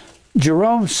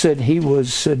 Jerome said he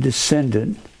was a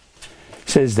descendant.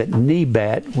 Says that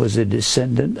Nebat was a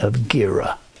descendant of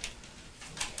Gera.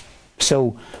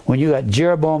 So when you got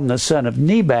Jeroboam the son of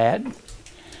Nebat,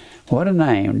 what a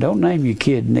name. Don't name your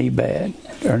kid Nebat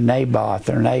or Naboth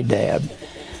or Nadab.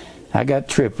 I got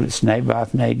triplets,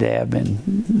 Naboth, Nadab,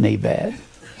 and Nebat.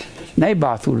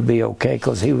 Naboth would be okay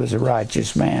because he was a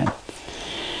righteous man.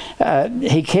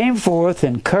 He came forth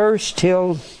and cursed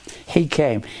till he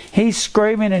came. He's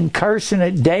screaming and cursing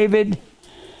at David,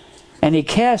 and he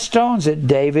cast stones at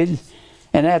David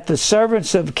and at the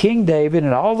servants of King David,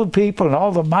 and all the people and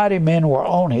all the mighty men were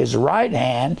on his right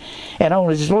hand and on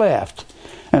his left.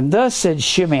 And thus said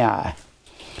Shimei,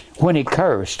 when he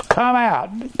cursed, come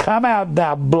out,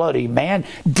 thou bloody man.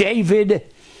 David,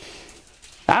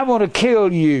 I want to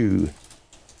kill you.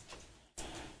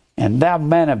 And thou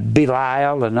man of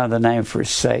Belial, another name for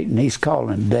Satan, he's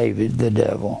calling David the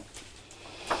devil.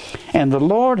 And the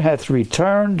Lord hath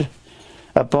returned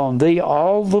upon thee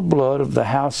all the blood of the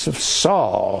house of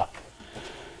Saul.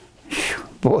 Whew,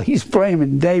 boy, he's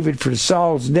blaming David for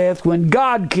Saul's death when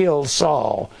God killed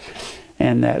Saul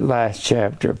in that last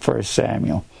chapter of 1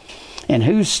 Samuel. In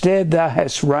whose stead thou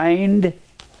hast reigned.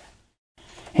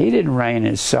 He didn't reign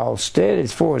in Saul's stead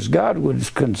as far as God was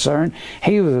concerned.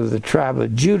 He was of the tribe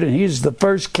of Judah, and he was the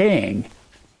first king,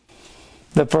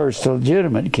 the first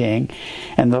legitimate king.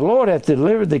 And the Lord hath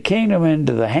delivered the kingdom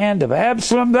into the hand of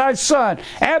Absalom thy son.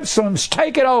 Absalom's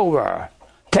taken over.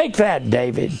 Take that,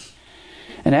 David.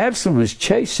 And Absalom was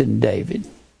chasing David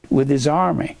with his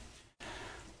army.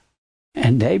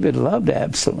 And David loved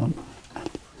Absalom.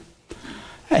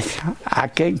 I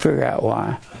can't figure out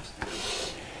why.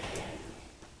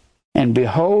 And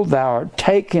behold, thou art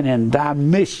taken in thy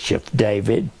mischief,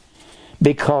 David,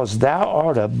 because thou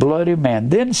art a bloody man.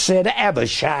 Then said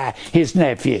Abishai, his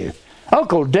nephew,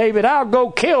 Uncle David, I'll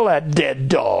go kill that dead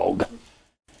dog.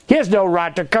 He has no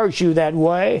right to curse you that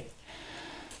way.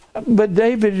 But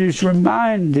David is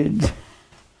reminded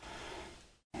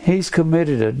he's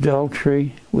committed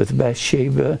adultery with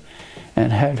Bathsheba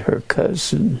and had her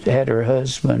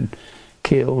husband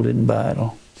killed in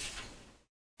battle.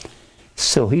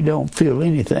 So he don't feel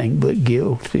anything but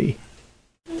guilty.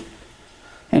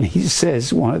 And he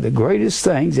says one of the greatest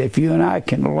things if you and I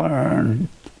can learn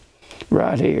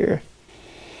right here.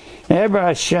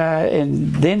 Abishai,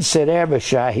 and then said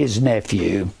Abishai, his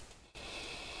nephew,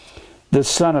 the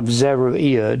son of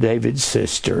Zeruiah, David's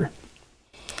sister,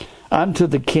 unto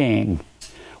the king,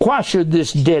 why should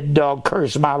this dead dog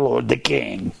curse my lord the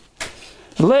king?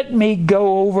 Let me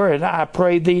go over, and I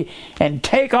pray thee, and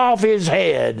take off his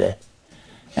head.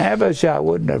 Abishai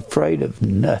wasn't afraid of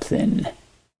nothing.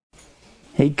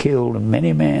 He killed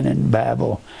many men in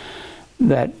Babel.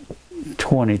 That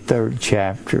 23rd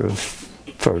chapter of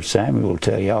 1 Samuel will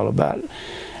tell you all about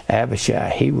Abishai.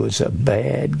 He was a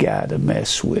bad guy to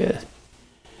mess with.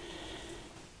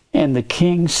 And the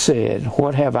king said,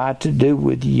 what have I to do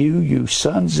with you, you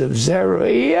sons of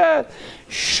Zeruiah?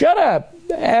 Shut up,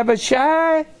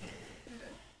 Abishai.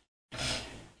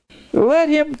 Let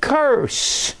him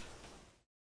curse.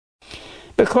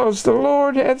 Because the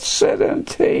Lord hath said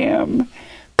unto him,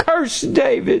 curse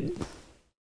David.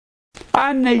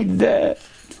 I need that.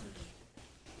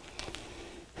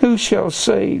 Who shall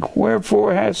say,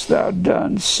 wherefore hast thou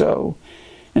done so?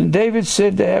 And David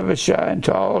said to Abishai and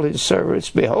to all his servants,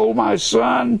 behold, my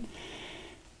son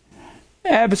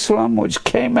Absalom, which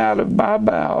came out of my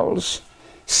bowels,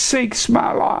 seeks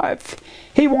my life.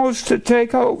 He wants to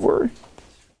take over.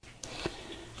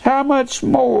 How much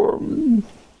more?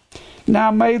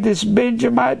 Now may this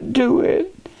Benjamite do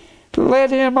it. Let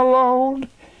him alone.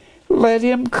 Let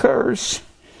him curse.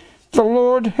 The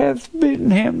Lord hath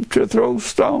bidden him to throw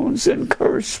stones and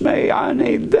curse me. I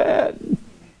need that.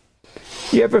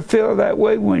 You ever feel that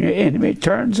way when your enemy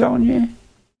turns on you?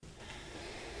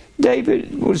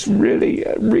 David was really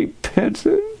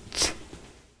repentant.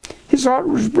 His heart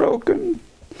was broken.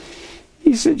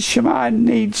 He said, Shimei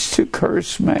needs to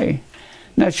curse me.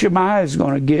 Now Shimei is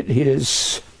going to get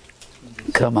his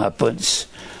comeuppance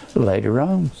later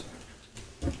on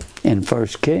in 1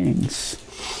 Kings.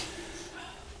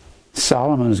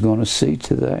 Solomon is going to see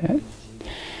to that.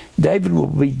 David will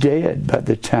be dead by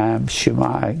the time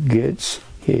Shimei gets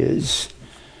his.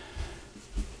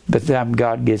 By the time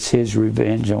God gets his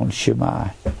revenge on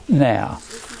Shimei. Now,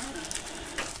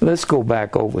 let's go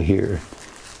back over here.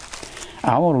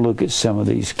 I want to look at some of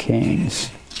these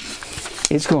kings.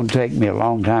 It's going to take me a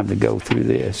long time to go through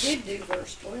this. You do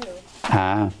verse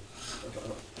 12.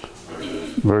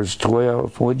 Verse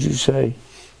 12. What did you say?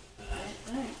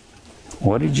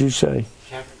 What did you say?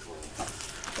 Chapter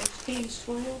 12. Kings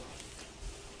 12.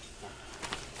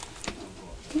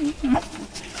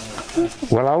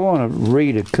 Well, I want to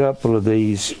read a couple of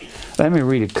these. Let me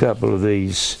read a couple of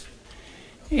these.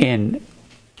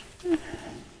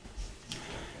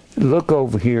 Look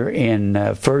over here in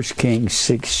 1 Kings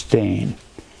 16.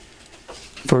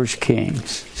 1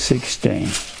 Kings 16.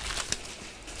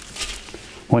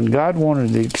 When God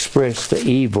wanted to express the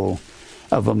evil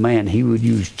of a man, he would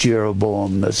use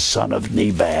Jeroboam, the son of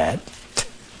Nebat.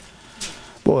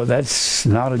 Boy, that's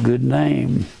not a good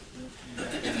name.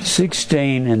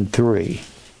 16 and 3.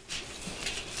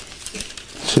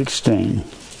 16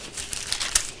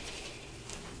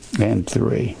 and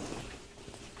 3.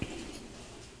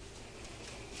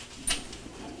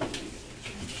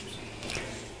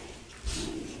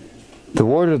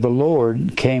 word of the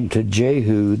Lord came to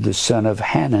Jehu, the son of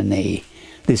Hanani.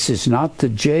 This is not the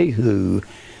Jehu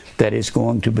that is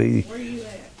going to be. Where are you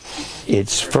at?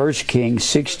 It's 1 Kings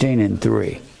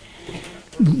 16:3.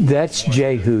 That's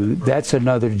Jehu. That's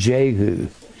another Jehu.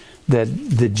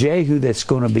 The Jehu that's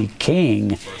going to be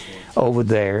king over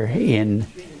there in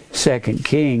 2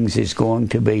 Kings is going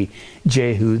to be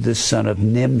Jehu, the son of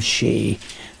Nimshi.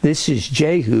 This is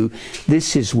Jehu.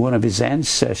 This is one of his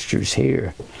ancestors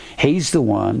here. He's the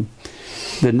one.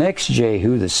 The next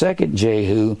Jehu, the second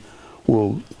Jehu,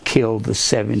 will kill the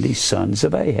 70 sons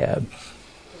of Ahab.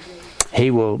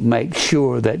 He will make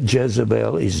sure that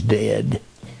Jezebel is dead.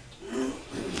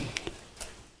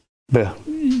 But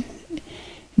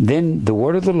then the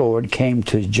word of the Lord came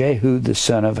to Jehu the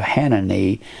son of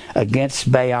Hanani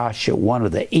against Baasha, one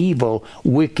of the evil,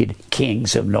 wicked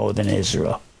kings of northern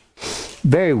Israel.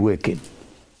 Very wicked.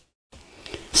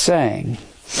 Saying,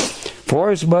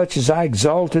 Forasmuch as I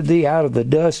exalted thee out of the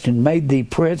dust and made thee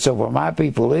prince over my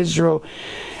people Israel,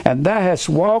 and thou hast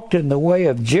walked in the way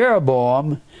of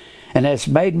Jeroboam, and hast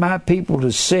made my people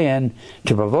to sin,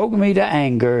 to provoke me to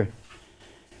anger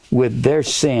with their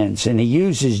sins. And he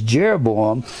uses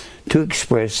Jeroboam to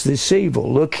express this evil.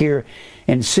 Look here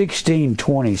in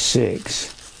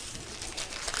 16:26.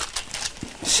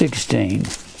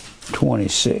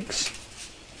 16:26.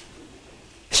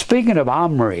 Speaking of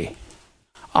Omri,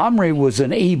 Omri was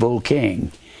an evil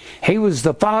king. He was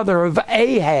the father of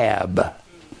Ahab.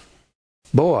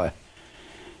 Boy.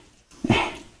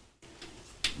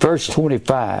 Verse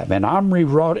 25, and Omri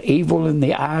wrought evil in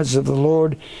the eyes of the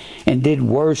Lord, and did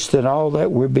worse than all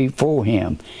that were before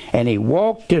him. And he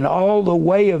walked in all the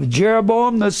way of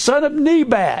Jeroboam the son of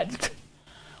Nebat.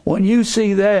 When you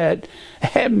see that,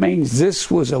 that means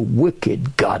this was a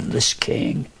wicked, godless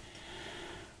king.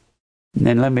 And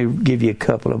then let me give you a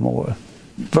couple of more.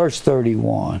 Verse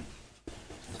 31.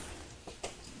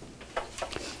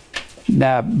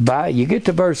 Now, you get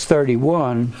to verse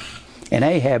 31, and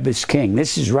Ahab is king.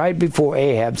 This is right before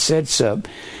Ahab sets up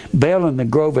Baal in the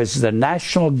Grove as the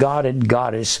national god and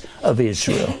goddess of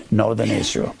Israel, northern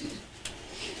Israel.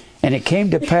 And it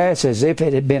came to pass as if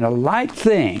it had been a light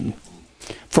thing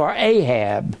for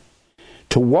Ahab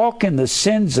to walk in the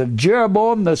sins of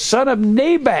Jeroboam the son of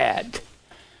Nebat,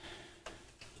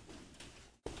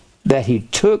 that he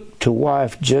took to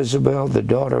wife Jezebel, the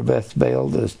daughter of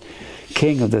Ethbaal, the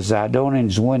king of the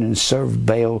Zidonians, went and served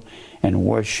Baal and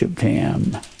worshipped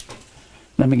him.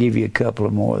 Let me give you a couple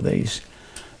of more of these.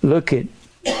 Look at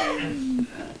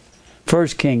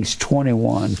 1 Kings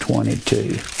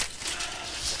 21:22.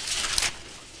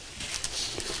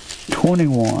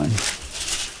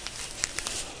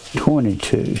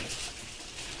 21:22.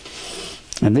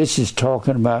 And this is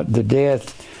talking about the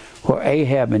death where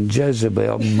Ahab and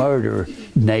Jezebel murder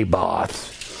Naboth.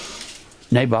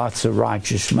 Naboth's a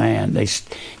righteous man.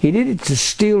 He did it to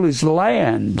steal his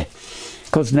land,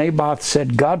 because Naboth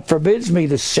said, God forbids me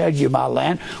to sell you my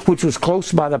land, which was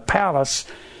close by the palace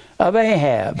of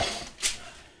Ahab.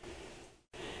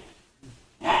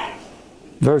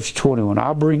 Verse 21,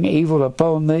 I'll bring evil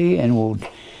upon thee, and will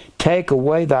take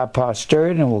away thy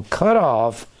posterity, and will cut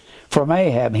off from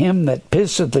Ahab him that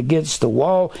pisseth against the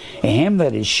wall, and him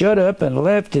that is shut up and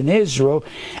left in Israel,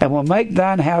 and will make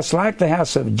thine house like the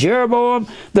house of Jeroboam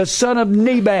the son of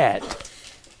Nebat.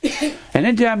 And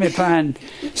anytime you find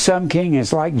some king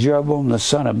is like Jeroboam the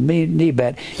son of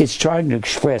Nebat, it's trying to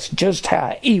express just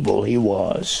how evil he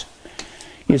was.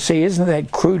 You see, isn't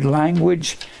that crude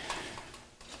language?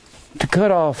 To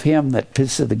cut off him that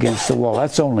pisseth against the wall,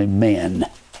 that's only men.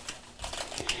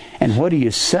 And what are you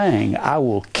saying? I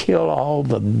will kill all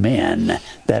the men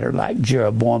that are like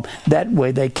Jeroboam. That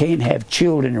way they can't have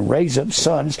children and raise up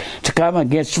sons to come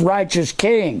against righteous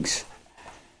kings.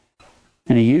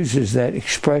 And he uses that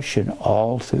expression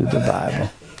all through the Bible.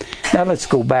 Now let's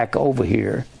go back over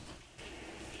here.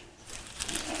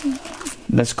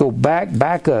 Let's go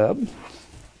back up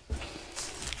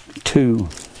to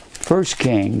 1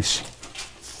 Kings,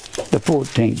 the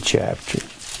 14th chapter.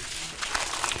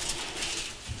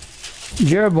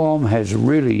 Jeroboam has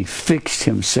really fixed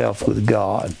himself with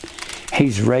God.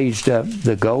 He's raised up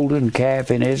the golden calf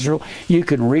in Israel. You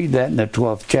can read that in the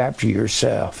 12th chapter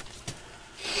yourself.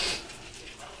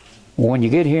 When you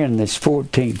get here in this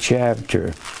 14th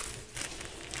chapter,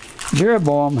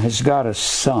 Jeroboam has got a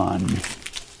son.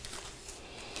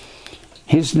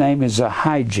 His name is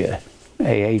Ahijah,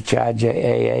 Ahijah.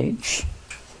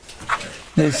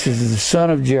 This is the son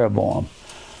of Jeroboam.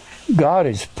 God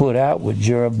is put out with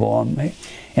Jeroboam.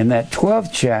 In that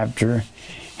 12th chapter,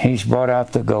 he's brought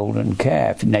out the golden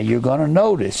calf. Now you're going to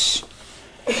notice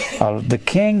the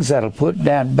kings that'll put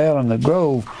down Baal in the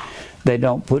Grove, they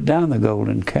don't put down the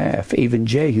golden calf. Even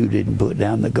Jehu didn't put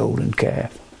down the golden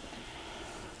calf.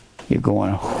 You're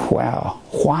going, wow,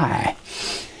 why?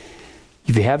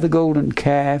 If you have the golden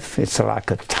calf, it's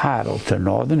like a title to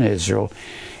northern Israel,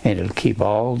 and it'll keep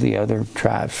all the other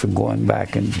tribes from going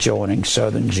back and joining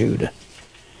southern Judah.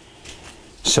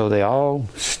 So they all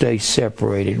stay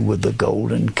separated with the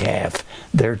golden calf,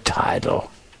 their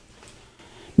title.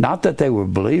 Not that they were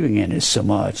believing in it so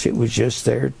much, it was just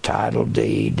their title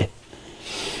deed.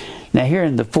 Now here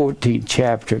in the 14th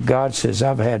chapter, God says,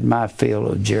 I've had my fill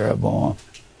of Jeroboam.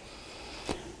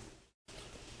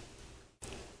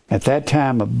 At that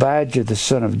time, Abijah the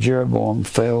son of Jeroboam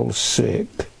fell sick.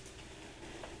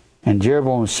 And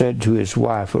Jeroboam said to his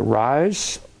wife,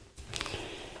 Arise,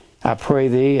 I pray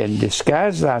thee, and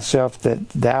disguise thyself that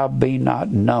thou be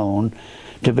not known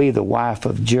to be the wife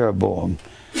of Jeroboam.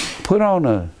 Put on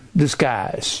a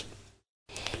disguise.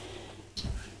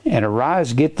 And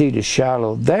arise, get thee to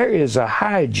Shiloh. There is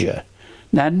Ahijah.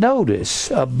 Now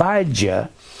notice, Abijah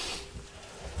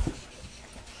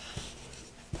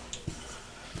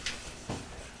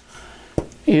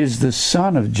is the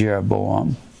son of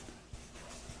Jeroboam.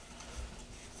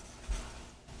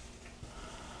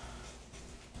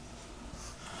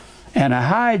 And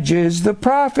Ahijah is the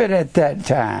prophet at that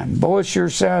time. Boy, it sure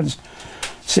sounds...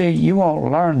 See, you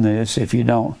won't learn this if you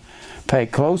don't pay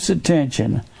close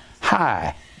attention.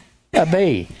 Hi, a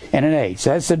B and an H.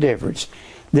 That's the difference.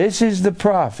 This is the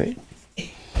prophet.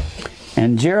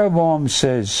 And Jeroboam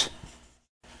says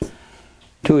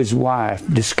to his wife,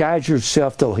 disguise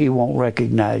yourself though he won't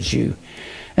recognize you.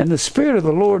 And the Spirit of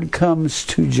the Lord comes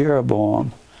to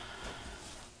Jeroboam,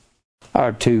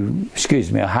 or to,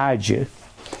 Ahijah,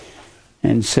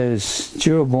 and says,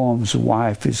 Jeroboam's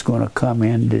wife is going to come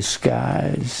in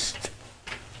disguised.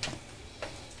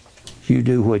 You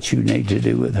do what you need to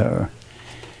do with her.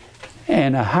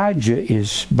 And Ahijah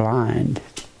is blind.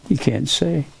 You can't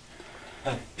see.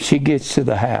 She gets to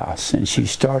the house and she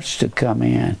starts to come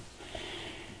in.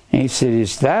 And he said,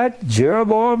 is that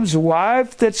Jeroboam's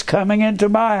wife that's coming into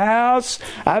my house?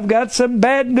 I've got some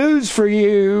bad news for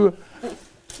you.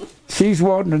 She's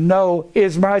wanting to know,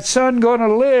 is my son going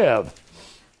to live?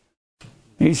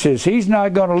 He says, he's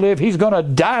not going to live. He's going to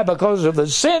die because of the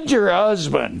sins of your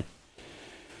husband.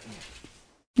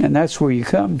 And that's where you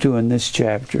come to in this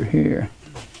chapter here.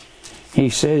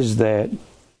 He says that.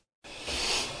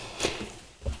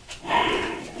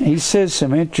 He says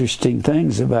some interesting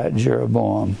things about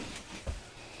Jeroboam.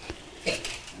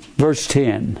 Verse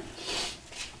 10.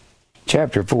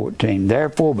 Chapter 14.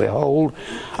 Therefore, behold,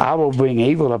 I will bring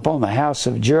evil upon the house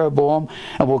of Jeroboam,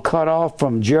 and will cut off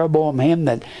from Jeroboam him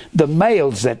that the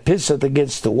males that pisseth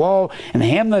against the wall, and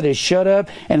him that is shut up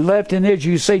and left in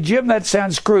Israel. You say, Jim, that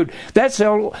sounds crude. That's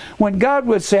when God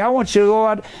would say, I want you to go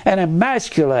out and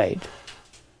emasculate.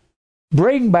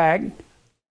 Bring back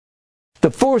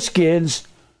the foreskins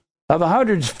of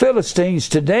 100 Philistines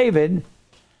to David.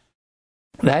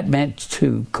 That meant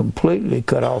to completely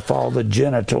cut off all the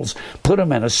genitals, put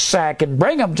them in a sack, and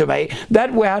bring them to me.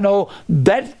 That way I know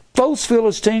that those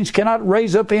Philistines cannot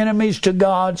raise up enemies to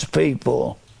God's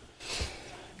people.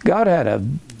 God had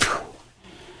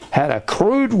a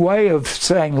crude way of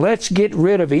saying, let's get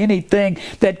rid of anything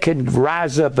that can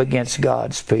rise up against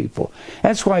God's people.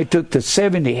 That's why he took the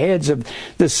 70 heads of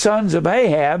the sons of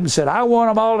Ahab and said, I want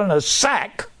them all in a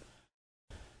sack.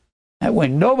 That way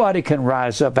nobody can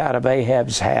rise up out of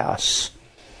Ahab's house,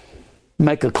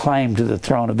 make a claim to the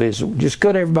throne of Israel. Just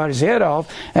cut everybody's head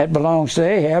off that belongs to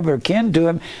Ahab or kin to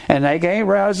him, and they can't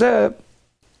rise up.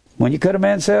 When you cut a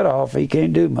man's head off, he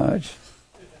can't do much.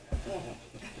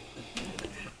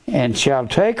 And shall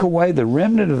take away the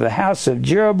remnant of the house of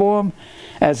Jeroboam,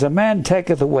 as a man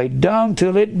taketh away dung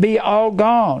till it be all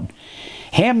gone.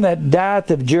 Him that dieth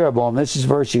of Jeroboam, this is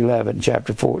verse 11,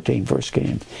 chapter 14, 1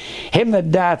 Kings. Him that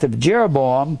dieth of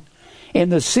Jeroboam, in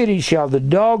the city shall the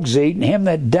dogs eat, and him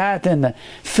that dieth in the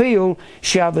field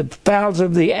shall the fowls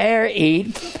of the air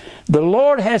eat. The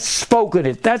Lord hath spoken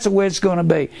it. That's the way it's going to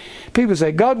be. People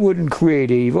say, God wouldn't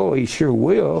create evil. He sure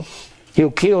will.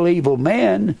 He'll kill evil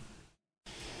men.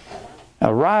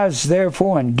 Arise,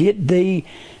 therefore, and get thee,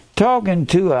 talking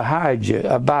to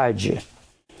Abijah.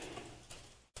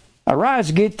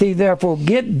 Arise, get thee, therefore,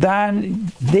 get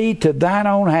thee to thine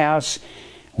own house.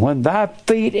 When thy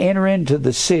feet enter into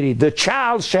the city, the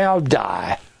child shall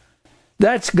die.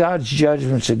 That's God's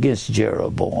judgments against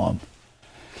Jeroboam.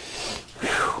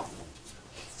 Whew.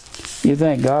 You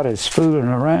think God is fooling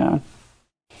around?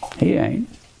 He ain't.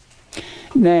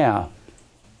 Now,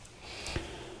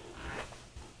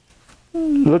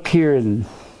 look here in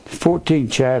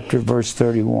 14th chapter, verse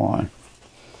 31.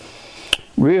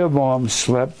 Rehoboam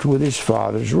slept with his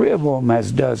fathers. Rehoboam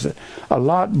does a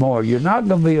lot more. You're not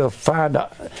going to be able to find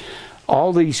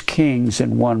all these kings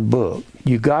in one book.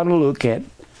 You got to look at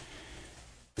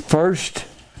 1st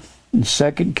and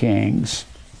 2nd Kings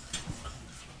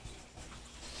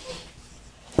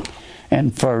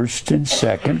and 1st and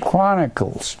 2nd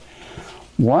Chronicles.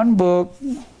 One book,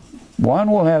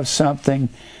 one will have something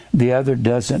the other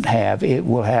doesn't have. It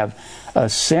will have a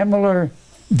similar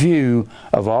view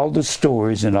of all the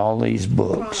stories in all these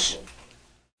books.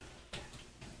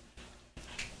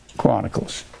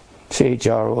 Chronicles.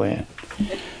 C-H-R-O-N.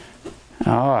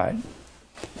 All right.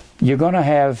 You're going to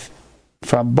have,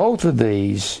 from both of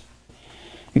these,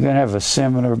 you're going to have a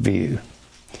similar view.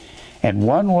 And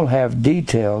one will have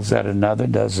details that another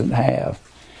doesn't have.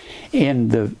 In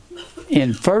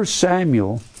 1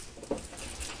 Samuel,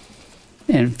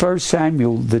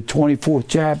 the 24th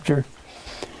chapter,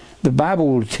 the Bible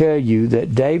will tell you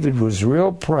that David was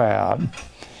real proud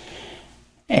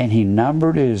and he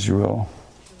numbered Israel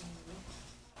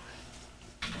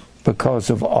because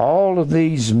of all of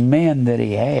these men that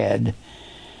he had,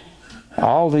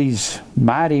 all these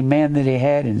mighty men that he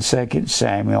had in 2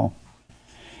 Samuel.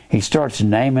 He starts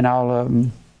naming all of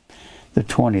them, the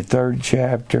 23rd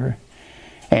chapter.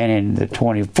 And in the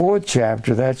 24th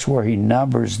chapter, that's where he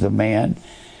numbers the men.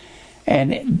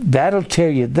 And that'll tell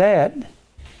you that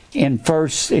in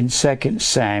 1st and 2nd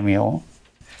Samuel.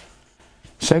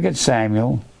 2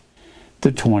 Samuel,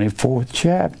 the 24th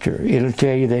chapter. It'll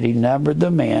tell you that he numbered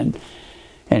the men.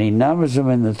 And he numbers them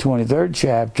in the 23rd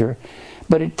chapter.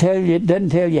 But it doesn't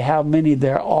tell you how many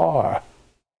there are.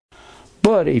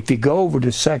 But if you go over to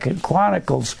 2nd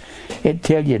Chronicles, it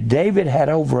tells you David had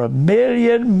over 1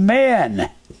 million men.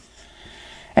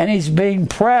 And he's being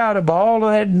proud of all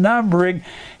of that numbering.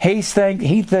 He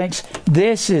thinks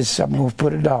this is, I'm going to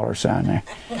put a dollar sign there.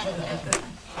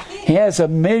 He has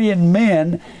 1 million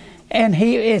men, and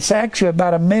it's actually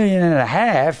about 1.5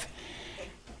 million.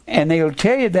 And they'll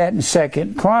tell you that in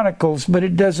 2nd Chronicles, but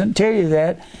it doesn't tell you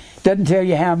that. It doesn't tell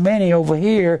you how many over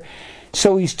here.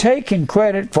 So he's taking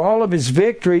credit for all of his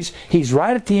victories. He's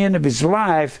right at the end of his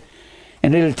life,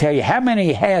 and it'll tell you how many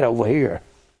he had over here.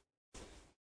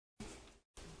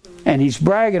 And he's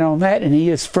bragging on that, and he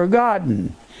has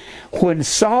forgotten. When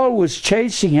Saul was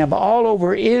chasing him all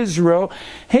over Israel,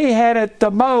 he had at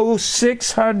the most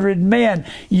 600 men.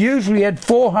 Usually had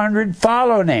 400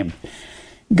 following him.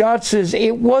 God says,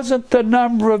 it wasn't the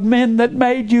number of men that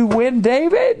made you win,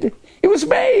 David. It was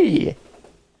me.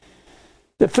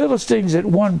 The Philistines at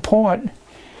one point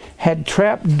had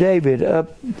trapped David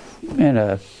up in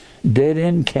a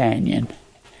dead-end canyon.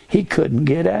 He couldn't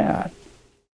get out.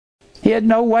 He had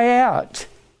no way out.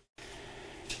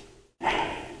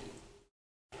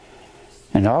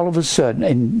 And all of a sudden,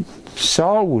 and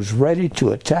Saul was ready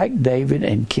to attack David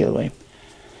and kill him.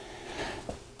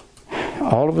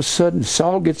 All of a sudden,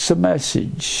 Saul gets a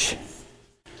message.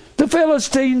 The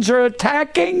Philistines are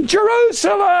attacking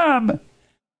Jerusalem.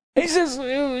 He says,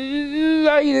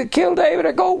 I either kill David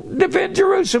or go defend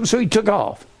Jerusalem. So he took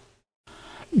off.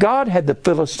 God had the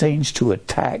Philistines to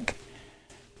attack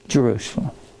Jerusalem.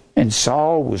 And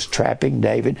Saul was trapping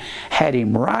David, had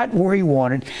him right where he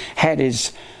wanted, had a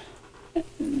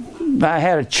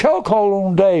chokehold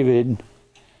on David.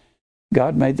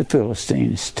 God made the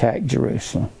Philistines attack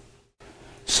Jerusalem.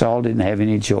 Saul didn't have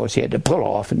any choice. He had to pull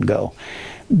off and go.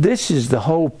 This is the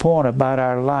whole point about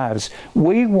our lives.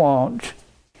 We want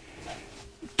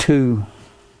to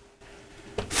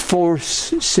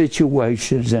force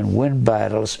situations and win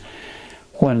battles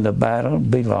when the battle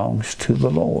belongs to the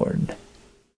Lord.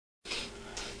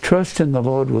 Trust in the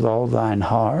Lord with all thine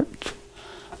heart.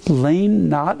 Lean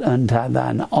not unto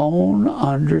thine own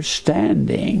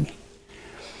understanding.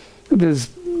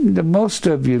 Does most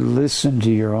of you listen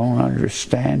to your own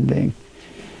understanding?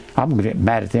 I'm going to get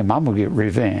mad at them. I'm going to get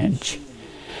revenge.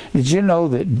 Did you know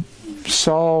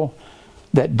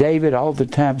that David, all the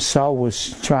time Saul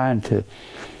was trying to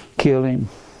kill him,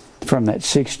 from that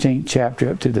 16th chapter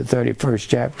up to the 31st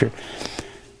chapter,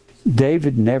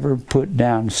 David never put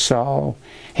down Saul.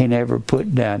 He never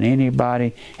put down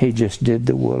anybody. He just did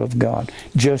the will of God.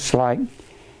 Just like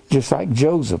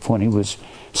Joseph, when he was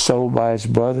sold by his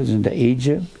brothers into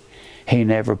Egypt, he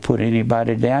never put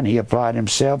anybody down. He applied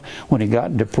himself. When he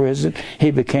got into prison, he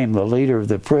became the leader of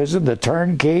the prison, the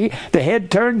turnkey, the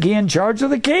head turnkey in charge of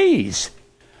the keys.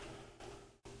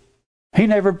 He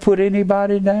never put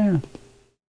anybody down.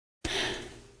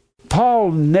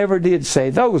 Paul never did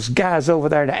say, those guys over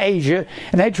there to Asia,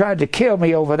 and they tried to kill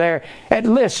me over there at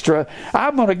Lystra,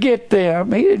 I'm going to get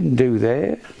them. He didn't do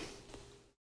that.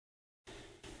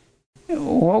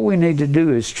 what we need to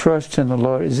do is trust in the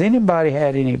Lord. Has anybody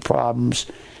had any problems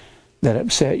that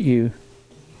upset you?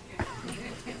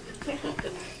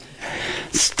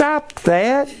 Stop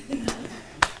that.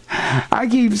 I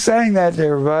keep saying that to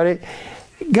everybody.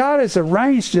 God has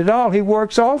arranged it all. He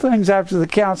works all things after the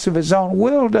counsel of His own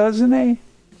will, doesn't He?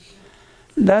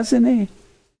 Doesn't He?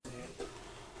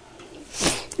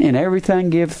 In everything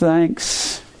give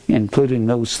thanks, including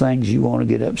those things you want to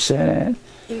get upset at.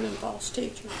 Even false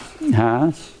teachers.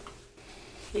 Huh?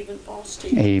 Even false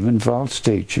teachers. Even false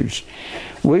teachers.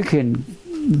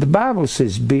 The Bible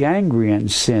says, be angry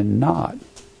and sin not.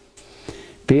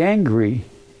 Be angry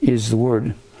is the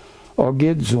word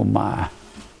orgizomai.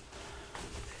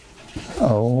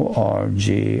 O-R-G-I-Z-O-M-A-I.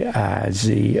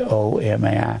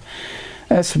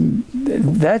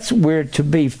 That's we're to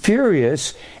be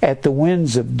furious at the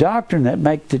winds of doctrine that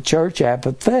make the church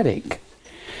apathetic.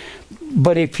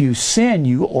 But if you sin,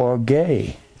 you are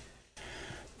gay.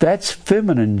 That's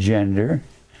feminine gender.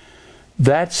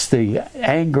 That's the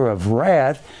anger of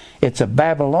wrath. It's a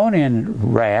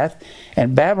Babylonian wrath.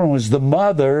 And Babylon was the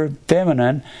mother,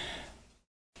 feminine,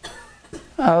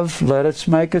 of let us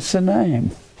make us a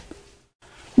name.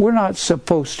 We're not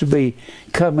supposed to be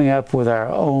coming up with our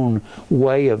own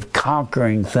way of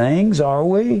conquering things, are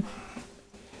we?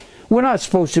 We're not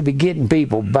supposed to be getting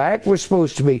people back. We're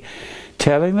supposed to be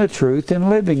telling the truth and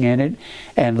living in it,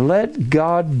 and let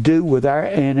God do with our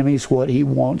enemies what He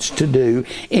wants to do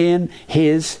in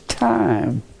His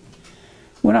time.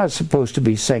 We're not supposed to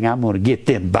be saying, I'm going to get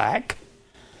them back.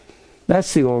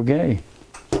 That's the orgay.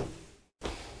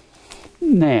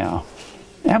 Now,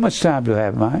 how much time do I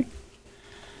have, Mike?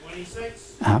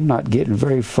 26. I'm not getting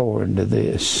very far into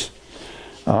this.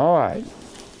 All right.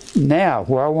 Now,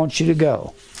 where I want you to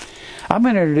go. I'm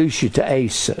going to introduce you to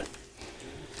Asa,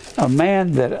 a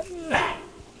man that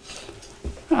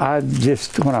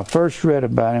when I first read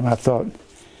about him, I thought,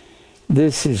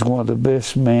 this is one of the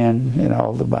best men in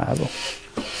all the Bible.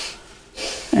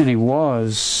 And he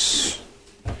was,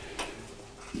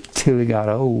 till he got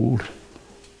old.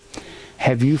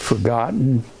 Have you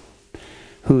forgotten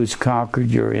who has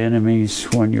conquered your enemies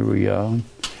when you were young?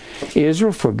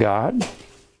 Israel forgot.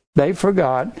 They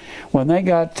forgot when they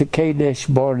got to Kadesh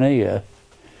Barnea,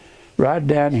 right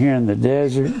down here in the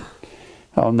desert,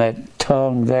 on that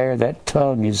tongue there. That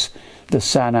tongue is the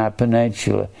Sinai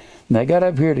Peninsula. And they got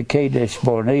up here to Kadesh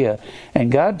Barnea,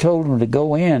 and God told them to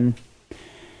go in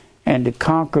and to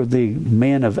conquer the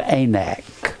men of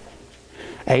Anak.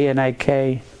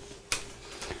 A-N-A-K.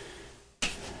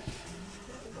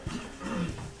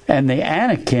 And the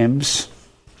Anakims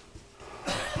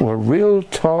were real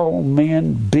tall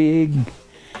men, big.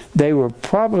 They were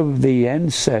probably the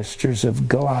ancestors of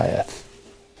Goliath.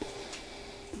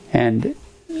 And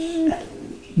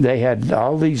they had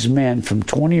all these men from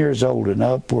 20 years old and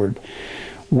upward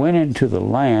went into the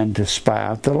land to spy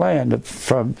out the land.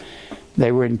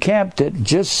 They were encamped at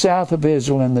just south of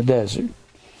Israel in the desert.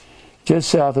 Just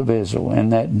south of Israel in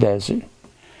that desert.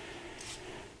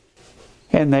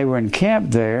 And they were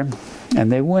encamped there,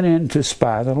 and they went in to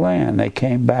spy the land. They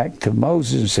came back to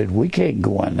Moses and said, we can't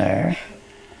go in there.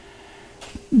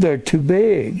 They're too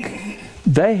big.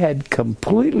 They had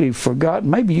completely forgotten,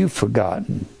 maybe you've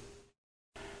forgotten,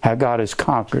 how God has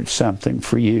conquered something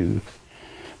for you.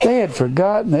 They had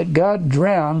forgotten that God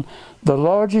drowned the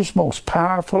largest, most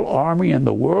powerful army in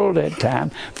the world at that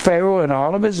time. Pharaoh and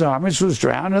all of his armies was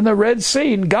drowned in the Red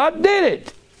Sea, and God did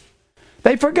it.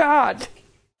 They forgot.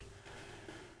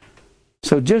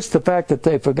 So just the fact that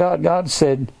they forgot, God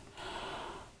said,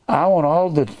 I want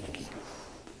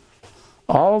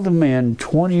all the men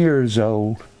 20 years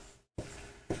old.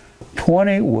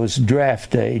 20 was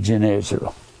draft age in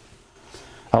Israel.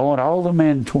 I want all the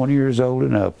men 20 years old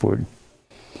and upward.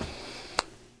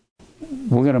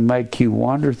 We're going to make you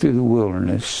wander through the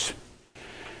wilderness.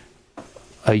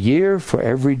 A year for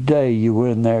every day you were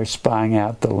in there spying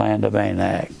out the land of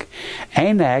Anak.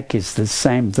 Anak is the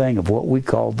same thing of what we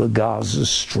call the Gaza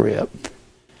Strip.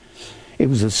 It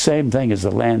was the same thing as the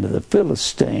land of the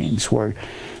Philistines, where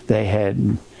they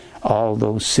had all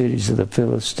those cities of the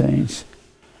Philistines.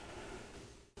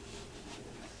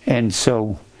 And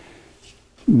so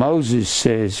Moses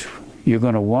says, you're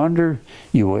going to wander.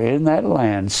 You were in that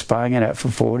land spying it out for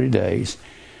 40 days.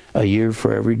 A year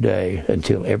for every day,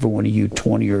 until every one of you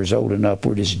 20 years old and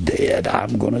upward is dead.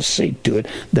 I'm going to see to it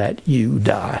that you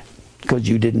die, because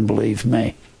you didn't believe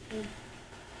me.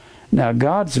 Now,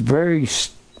 God's very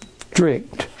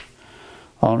strict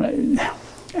on it.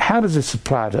 How does this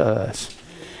apply to us?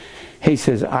 He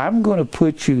says, I'm going to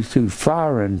put you through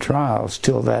fire and trials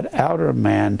till that outer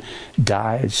man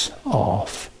dies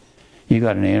off. You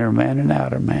got an inner man and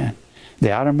outer man.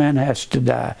 The outer man has to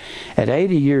die. At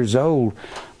 80 years old,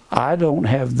 I don't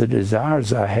have the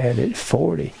desires I had at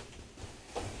 40.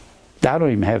 I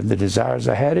don't even have the desires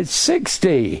I had at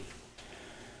 60.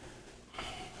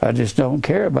 I just don't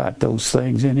care about those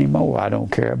things anymore. I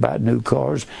don't care about new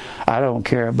cars. I don't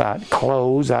care about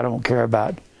clothes. I don't care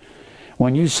about...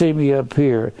 When you see me up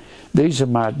here, these are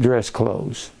my dress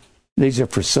clothes. These are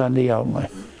for Sunday only.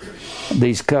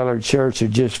 These colored shirts are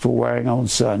just for wearing on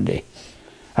Sunday.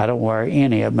 I don't wear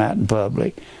any of them out in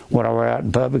public. What I wear out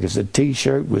in public is a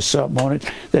T-shirt with something on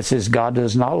it that says God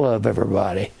does not love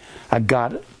everybody. I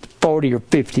got 40 or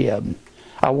 50 of them.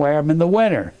 I wear them in the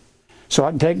winter so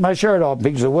I can take my shirt off.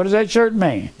 People say, what does that shirt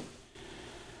mean?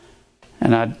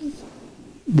 And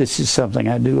this is something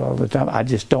I do all the time. I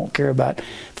just don't care about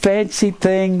fancy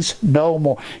things no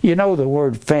more. You know the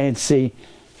word fancy.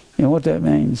 You know what that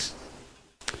means?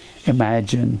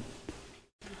 Imagine.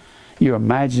 You're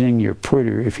imagining you're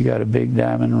prettier if you got a big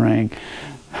diamond ring.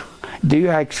 Do you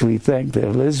actually think that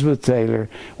Elizabeth Taylor,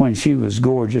 when she was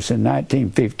gorgeous in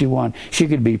 1951, she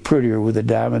could be prettier with a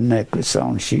diamond necklace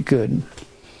on? She couldn't.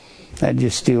 That'd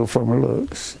just steal from her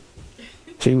looks.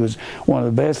 She was one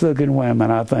of the best looking women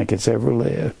I think that's ever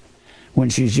lived. When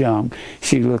she's young,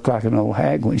 she looked like an old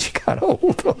hag when she got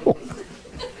old.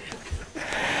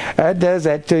 That does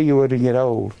that to you when you get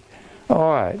old.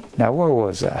 All right, now where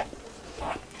was I?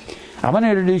 I'm going to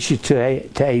introduce you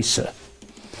to Asa.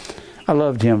 I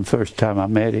loved him first time I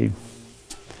met him.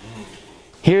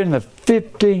 Here in the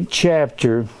 15th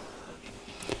chapter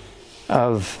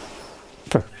of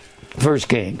 1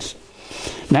 Kings.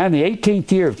 Now in the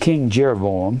 18th year of King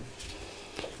Jeroboam,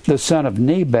 the son of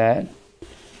Nebat.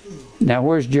 Now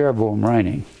where's Jeroboam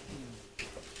reigning?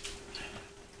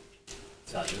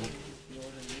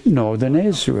 Northern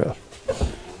Israel.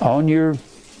 The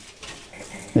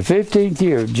 15th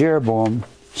year of Jeroboam,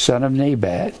 son of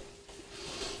Nebat,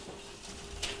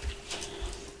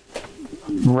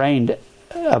 reigned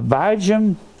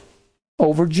Abijam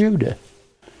over Judah.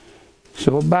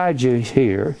 So Abijah is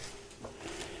here.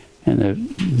 And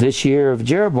this year of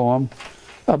Jeroboam,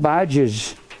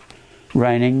 Abijah's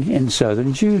reigning in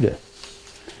southern Judah.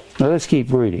 Now let's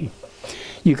keep reading.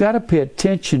 You got to pay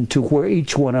attention to where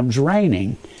each one of them's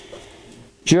reigning.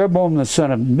 Jeroboam the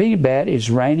son of Nebat is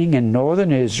reigning in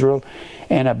northern Israel,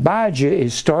 and Abijah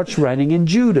starts reigning in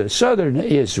Judah, southern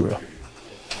Israel.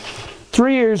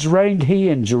 3 years reigned he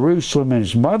in Jerusalem, and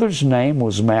his mother's name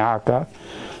was Maacah,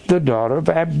 the daughter of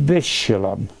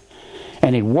Abishalom.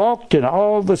 And he walked in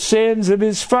all the sins of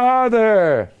his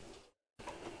father.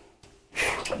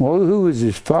 Well, who was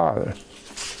his father?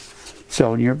 It's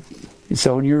on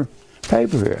your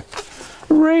paper here.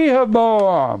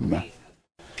 Rehoboam.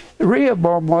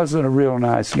 Rehoboam wasn't a real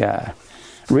nice guy.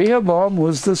 Rehoboam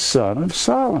was the son of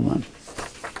Solomon.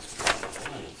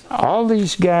 All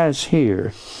these guys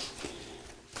here,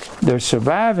 their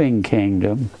surviving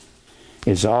kingdom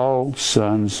is all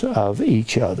sons of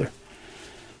each other.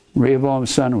 Rehoboam's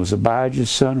son was Abijah's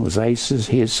son, was Asa's.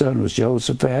 His son was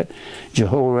Jehoshaphat,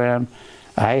 Jehoram,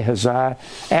 Ahaziah.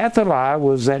 Athaliah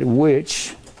was that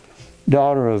witch,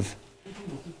 daughter of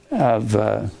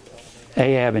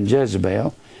Ahab and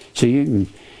Jezebel. So you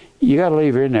got to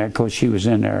leave her in there because she was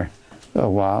in there a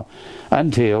while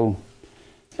until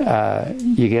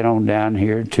you get on down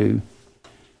here to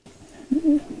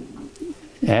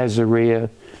Azariah,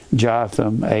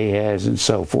 Jotham, Ahaz, and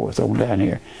so forth on down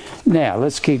here. Now,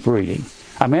 let's keep reading.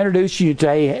 I'm introducing you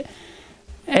to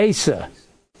Asa.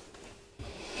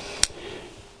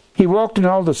 He walked in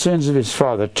all the sins of his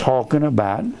father, talking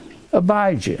about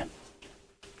Abijah.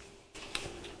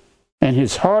 And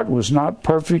his heart was not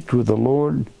perfect with the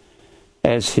Lord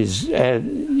as his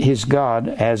God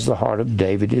as the heart of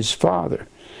David his father.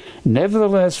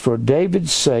 Nevertheless, for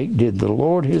David's sake did the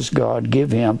Lord his God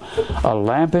give him a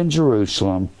lamp in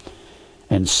Jerusalem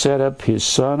and set up his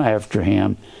son after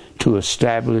him to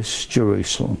establish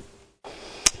Jerusalem.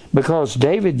 Because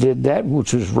David did that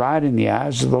which was right in the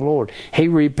eyes of the Lord. He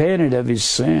repented of his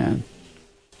sin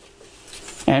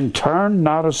and turned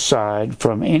not aside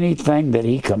from anything that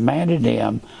he commanded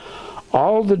him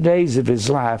all the days of his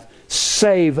life,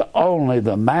 save only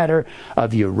the matter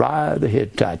of Uriah the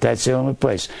Hittite. That's the only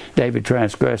place David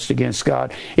transgressed against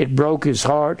God. It broke his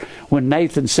heart when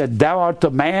Nathan said, "Thou art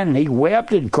the man," and he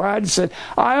wept and cried and said,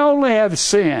 "I only have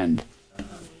sinned."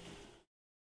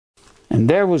 And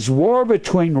there was war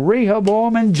between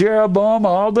Rehoboam and Jeroboam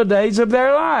all the days of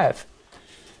their life.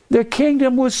 Their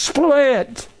kingdom was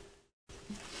split.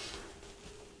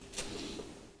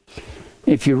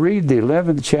 If you read the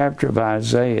 11th chapter of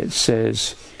Isaiah, it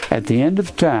says, at the end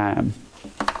of time,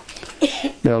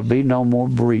 there'll be no more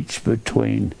breach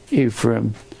between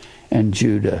Ephraim and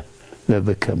Judah. They'll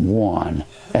become one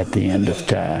at the end of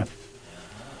time.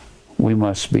 We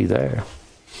must be there.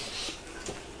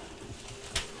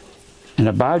 And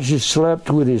Abijah slept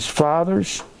with his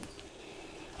fathers.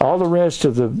 All the rest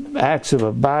of the acts of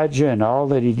Abijah and all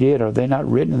that he did, are they not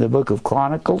written in the book of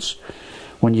Chronicles?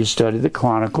 When you study the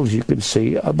Chronicles, you can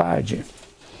see Abijah.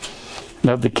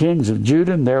 And of the kings of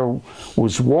Judah, there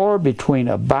was war between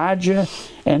Abijah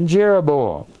and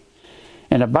Jeroboam.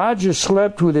 And Abijah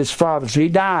slept with his fathers. He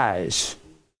dies.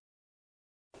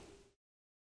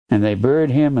 And they buried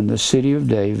him in the city of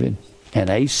David. And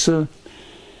Asa,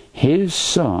 his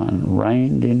son,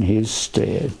 reigned in his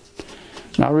stead.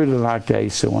 And I really liked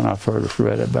Asa when I first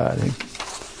read about him.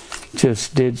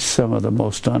 Just did some of the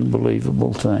most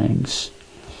unbelievable things.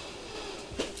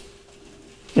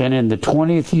 And in the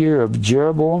 20th year of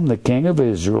Jeroboam, the king of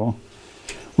Israel,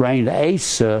 reigned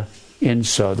Asa in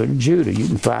southern Judah. You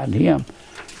can find him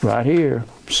right here,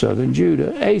 southern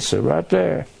Judah. Asa, right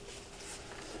there.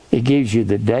 It gives you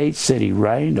the dates that he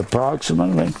reigned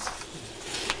approximately.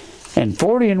 And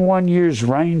 41 years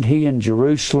reigned he in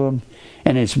Jerusalem,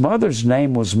 and his mother's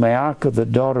name was Maacah, the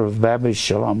daughter of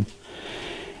Abishalom.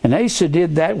 And Asa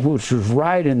did that which was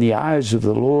right in the eyes of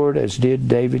the Lord, as did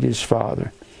David his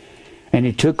father. And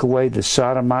he took away the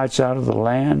Sodomites out of the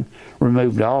land,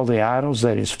 removed all the idols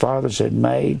that his fathers had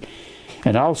made,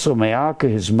 and also Maacah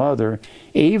his mother,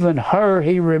 even her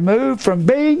he removed from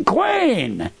being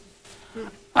queen.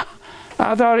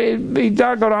 I thought he's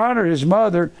not going to honor his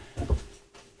mother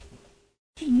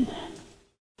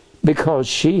because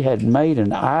she had made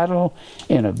an idol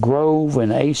in a grove,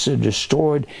 and Asa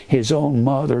destroyed his own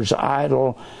mother's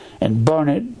idol and burned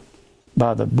it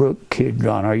by the brook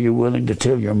Kidron. Are you willing to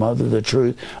tell your mother the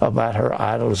truth about her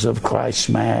idols of Christ's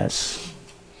Mass?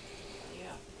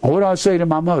 What do I say to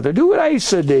my mother? Do what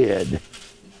Asa did.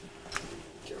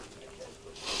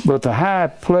 But the high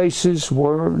places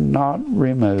were not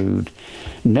removed.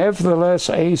 Nevertheless,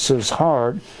 Asa's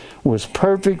heart was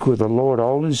perfect with the Lord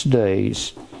all his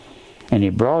days. And he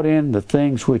brought in the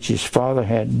things which his father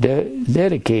had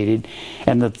dedicated,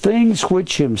 and the things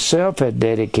which himself had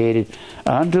dedicated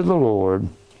unto the Lord,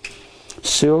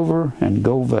 silver and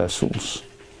gold vessels.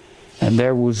 And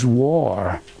there was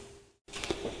war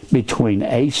between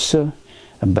Asa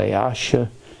and Baasha,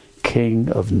 king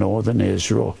of northern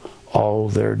Israel, all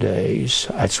their days.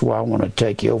 That's why I want to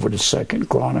take you over to 2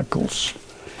 Chronicles.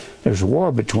 There's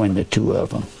war between the two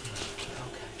of them.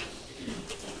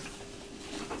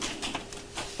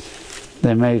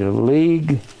 They made a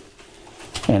league,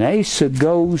 and Asa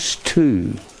goes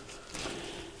to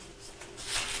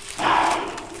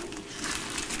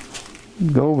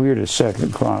go over here to 2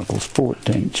 Chronicles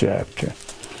 14th chapter.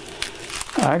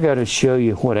 I got to show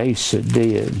you what Asa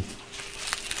did.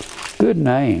 Good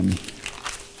name,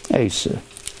 Asa.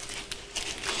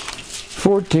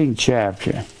 14th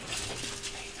chapter.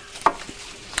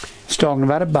 It's talking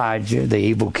about Abijah, the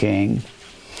evil king.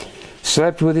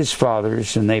 Slept with his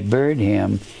fathers, and they buried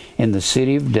him in the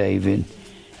city of David.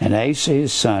 And Asa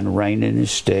his son reigned in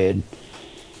his stead.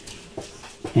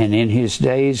 And in his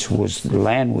days the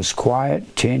land was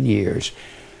quiet 10 years.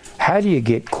 How do you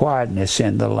get quietness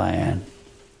in the land?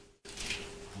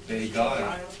 Obey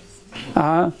God.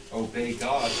 Obey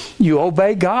God. You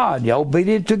obey God. You're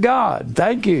obedient to God.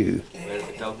 Thank you.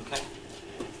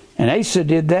 And Asa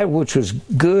did that which was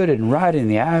good and right in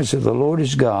the eyes of the Lord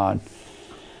his God.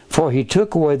 For he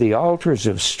took away the altars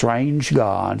of strange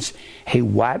gods. He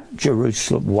wiped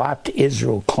Jerusalem, wiped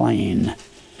Israel clean.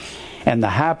 And the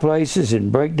high places,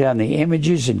 and break down the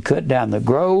images, and cut down the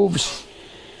groves.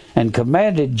 And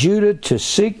commanded Judah to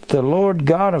seek the Lord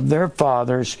God of their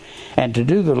fathers, and to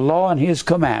do the law and his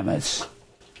commandments.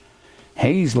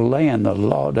 He's laying the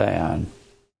law down.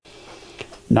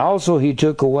 And also he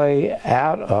took away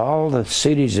out of all the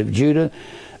cities of Judah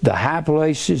the high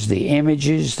places, the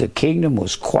images. The kingdom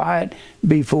was quiet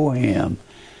before him.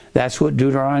 That's what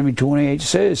Deuteronomy 28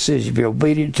 says. It says, if you're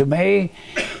obedient to me,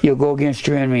 you'll go against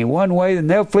your enemy one way, then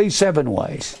they'll flee 7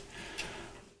 ways.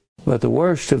 But the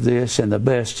worst of this and the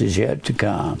best is yet to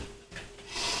come.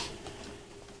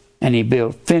 And he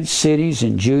built fenced cities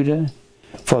in Judah,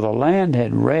 for the land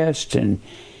had rest, and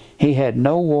he had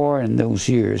no war in those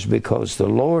years, because the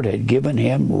Lord had given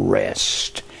him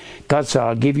rest. God said,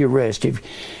 I'll give you rest.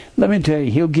 Let me tell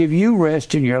you, he'll give you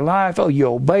rest in your life. Oh, you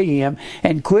obey him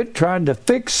and quit trying to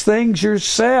fix things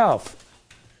yourself.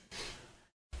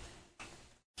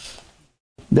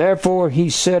 Therefore he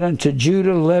said unto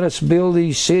Judah, let us build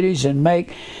these cities and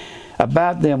make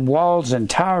about them walls and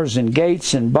towers and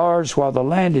gates and bars, while the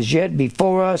land is yet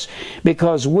before us,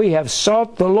 because we have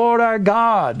sought the Lord our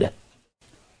God.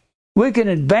 We can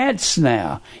advance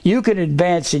now. You can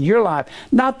advance in your life,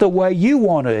 not the way you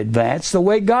want to advance, the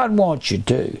way God wants you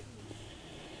to.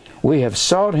 We have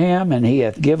sought him, and he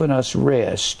hath given us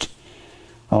rest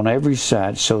on every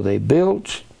side. So they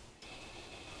built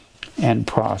and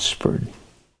prospered.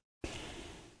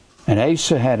 And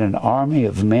Asa had an army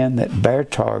of men that bare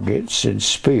targets and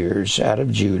spears out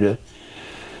of Judah.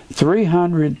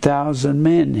 300,000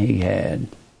 men he had.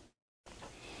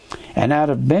 And out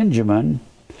of Benjamin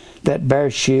that bare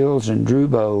shields and drew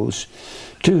bows,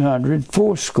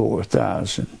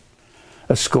 280,000.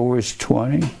 A score is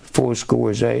 20,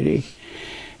 fourscore is 80.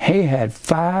 He had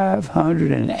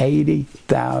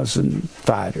 580,000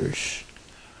 fighters.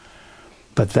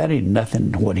 But that ain't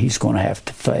nothing to what he's going to have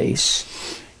to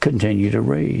face. Continue to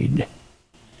read.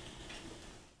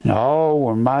 And all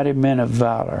were mighty men of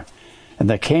valor. And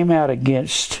they came out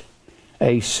against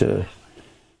Asa,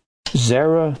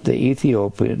 Zerah the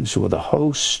Ethiopians, with a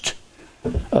host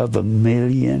of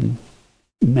 1,000,000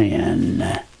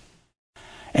 men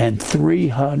and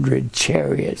 300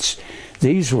 chariots.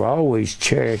 These were always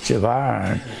chariots of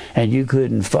iron, and you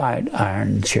couldn't fight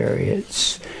iron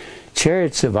chariots.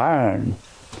 Chariots of iron,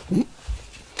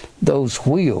 those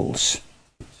wheels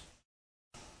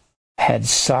had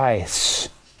scythes,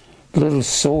 little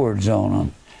swords on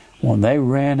them. When they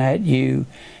ran at you,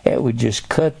 it would just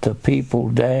cut the people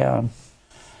down.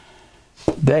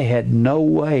 They had no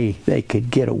way they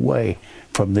could get away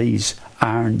from these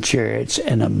iron chariots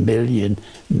and 1,000,000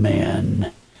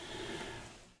 men.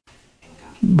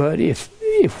 But if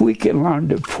we can learn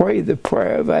to pray the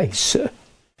prayer of Asa,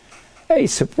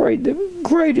 Asa prayed the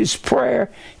greatest prayer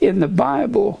in the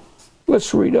Bible.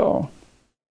 Let's read on.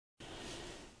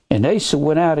 And Asa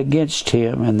went out against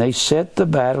him, and they set the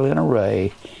battle in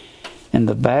array in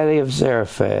the valley of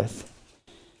Zarephath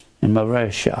and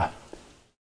Mareshah.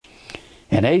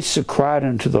 And Asa cried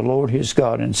unto the Lord his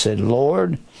God and said,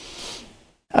 Lord,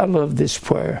 I love this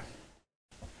prayer.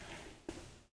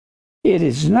 It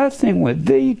is nothing with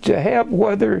thee to help,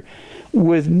 whether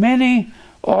with many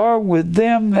or with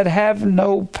them that have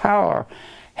no power.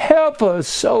 Help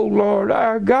us, O Lord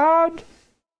our God,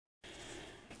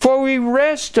 for we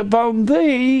rest upon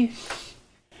thee,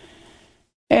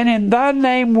 and in thy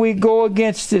name we go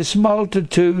against this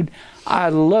multitude. I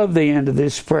love the end of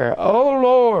this prayer. O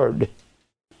Lord,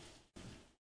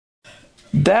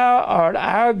 thou art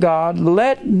our God,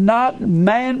 let not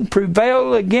man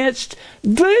prevail against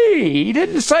thee. He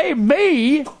didn't say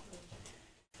me.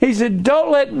 He said,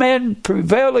 don't let man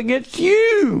prevail against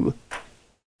you.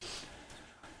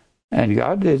 And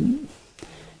God didn't.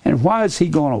 And why is he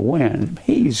going to win?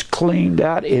 He's cleaned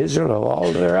out Israel of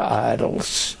all their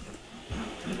idols.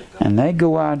 And they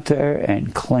go out there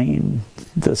and clean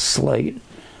the slate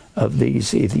of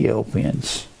these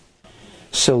Ethiopians.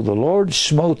 So the Lord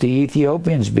smote the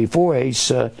Ethiopians before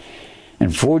Asa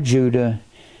and for Judah,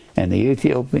 and the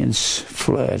Ethiopians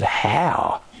fled.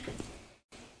 How?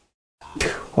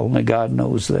 Only God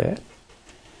knows that.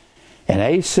 And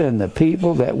Asa and the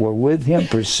people that were with him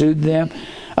pursued them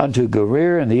unto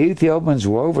Gerar, and the Ethiopians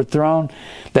were overthrown,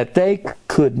 that they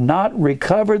could not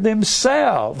recover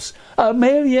themselves.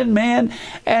 1,000,000 men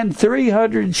and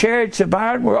 300 chariots of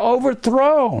iron were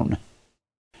overthrown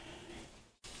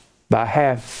by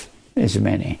half as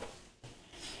many.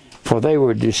 For they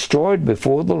were destroyed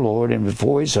before the Lord and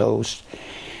before his host.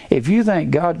 If you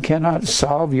think God cannot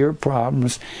solve your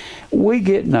problems, we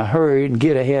get in a hurry and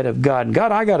get ahead of God.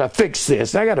 God, I got to fix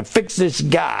this. I got to fix this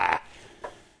guy.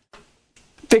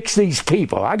 Fix these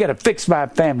people. I got to fix my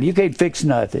family. You can't fix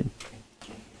nothing.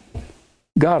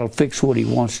 God will fix what he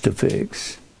wants to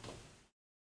fix.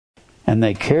 And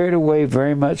they carried away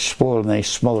very much spoil, and they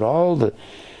smote all the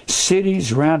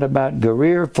cities round about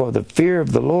Gerar, for the fear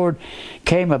of the Lord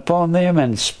came upon them,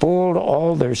 and spoiled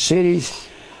all their cities,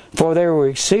 for there were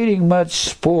exceeding much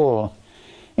spoil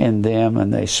in them.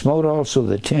 And they smote also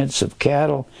the tents of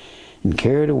cattle, and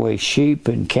carried away sheep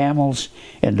and camels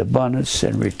in abundance,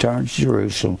 and returned to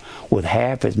Jerusalem with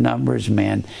half as number as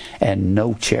men, and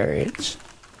no chariots.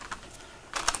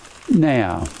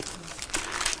 Now,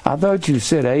 I thought you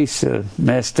said Asa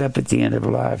messed up at the end of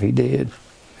life. He did,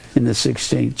 in the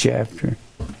 16th chapter.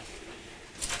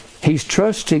 He's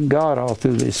trusting God all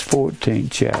through this 14th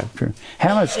chapter.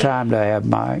 How much time do I have,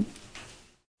 Mike?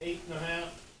 8.5.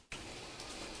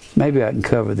 Maybe I can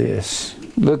cover this.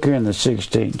 Look here in the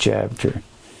 16th chapter.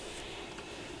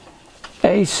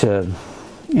 Asa,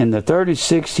 in the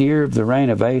 36th year of the reign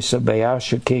of Asa,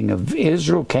 Baasha, king of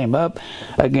Israel, came up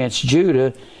against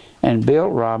Judah and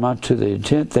built Ramah, to the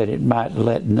intent that it might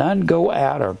let none go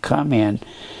out or come in,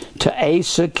 to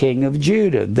Asa, king of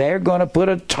Judah. They're going to put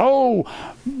a toll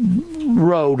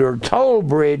road or toll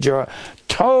bridge or a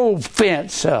toll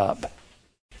fence up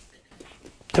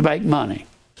to make money.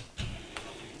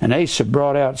 And Asa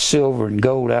brought out silver and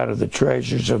gold out of the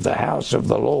treasures of the house of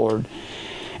the Lord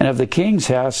and of the king's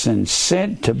house, and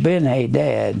sent to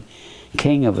Ben-Hadad,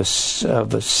 king of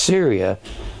Assyria,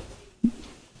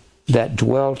 that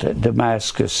dwelt at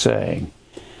Damascus, saying,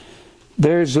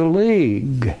 there's a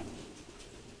league.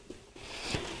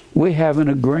 We have an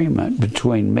agreement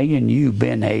between me and you,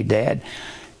 Ben-Hadad,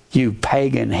 you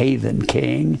pagan heathen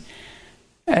king.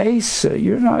 Asa,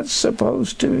 you're not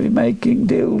supposed to be making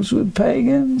deals with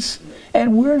pagans,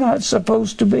 and we're not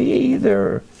supposed to be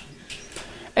either.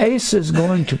 Asa is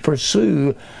going to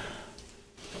pursue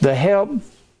the help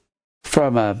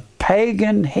from a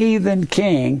pagan heathen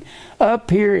king up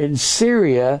here in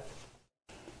Syria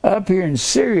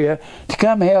to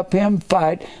come help him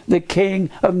fight the king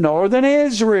of northern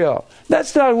Israel.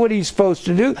 That's not what he's supposed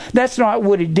to do. That's not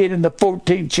what he did in the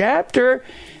 14th chapter.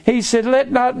 He said,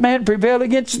 let not man prevail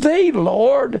against thee,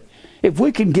 Lord. If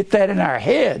we can get that in our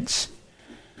heads.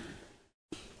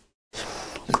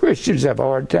 Christians have a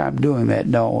hard time doing that,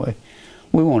 don't we?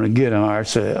 We want to get them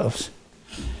ourselves.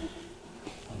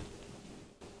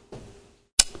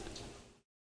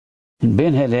 And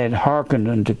Ben-Hadad hearkened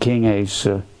unto King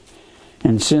Asa,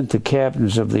 and sent the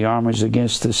captains of the armies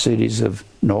against the cities of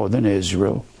northern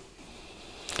Israel.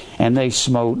 And they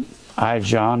smote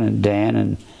Ijon and Dan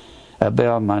and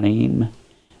Abel-Maim,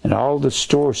 and all the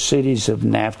store cities of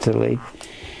Naphtali.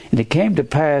 And it came to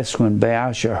pass, when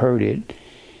Baasha heard it,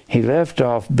 he left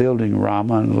off building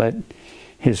Ramah, and let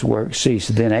his work cease.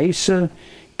 Then Asa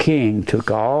king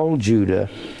took all Judah,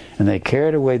 and they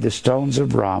carried away the stones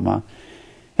of Ramah,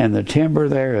 and the timber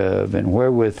thereof, and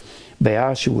wherewith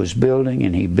Baasha was building,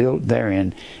 and he built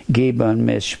therein Gibeon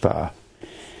Mishpah.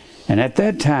 And at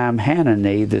that time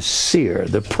Hanani the seer,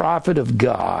 the prophet of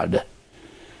God,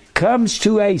 comes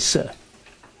to Asa.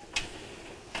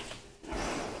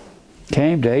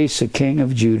 Came to Asa king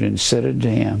of Judah, and said unto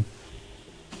him,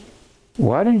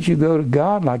 why didn't you go to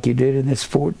God like you did in this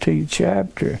 14th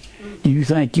chapter? Do you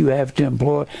think you have to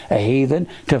employ a heathen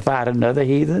to fight another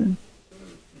heathen?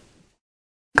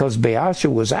 Because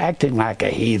Baasha was acting like a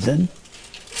heathen,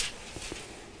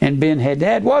 and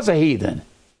Ben-Hadad was a heathen.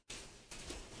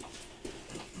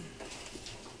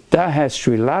 Thou hast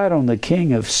relied on the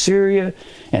king of Syria,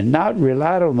 and not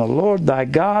relied on the Lord thy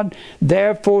God.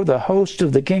 Therefore the host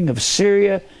of the king of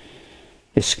Syria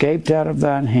escaped out of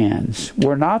thine hands.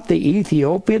 Were not the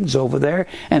Ethiopians over there,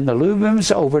 and the Lubims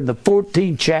over in the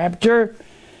 14th chapter?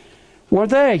 Were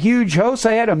they a huge host?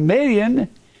 They had 1 million.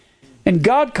 And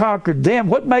God conquered them.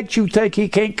 What makes you think he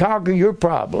can't conquer your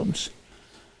problems?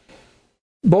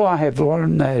 Boy, I have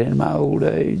learned that in my old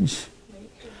age.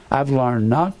 I've learned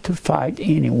not to fight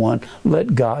anyone.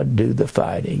 Let God do the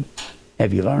fighting.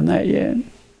 Have you learned that yet?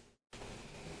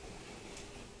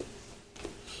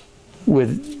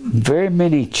 With very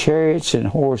many chariots and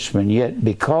horsemen, yet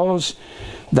because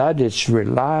thou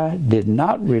did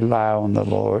not rely on the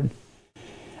Lord,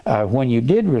 when you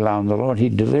did rely on the Lord, he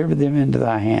delivered them into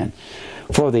thy hand.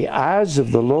 For the eyes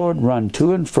of the Lord run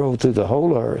to and fro through the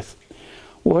whole earth.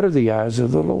 What are the eyes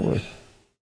of the Lord?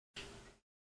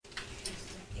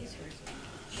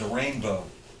 The rainbow.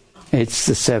 It's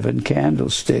the 7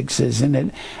 candlesticks, isn't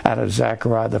it? Out of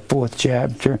Zechariah, the 4th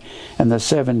chapter. And the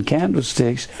 7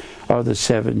 candlesticks are the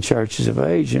 7 churches of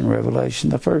Asia in Revelation,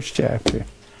 the 1st chapter.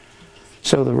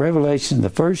 So the Revelation, the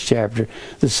 1st chapter,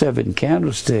 the 7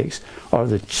 candlesticks, or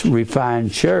the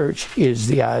refined church, is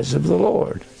the eyes of the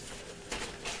Lord.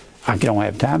 I don't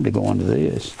have time to go into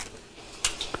this.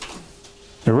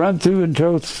 To run through and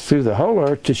through the whole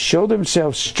earth, to show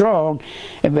themselves strong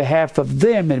in behalf of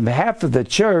them, in behalf of the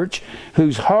church,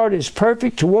 whose heart is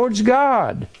perfect towards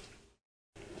God.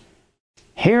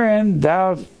 Herein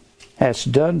thou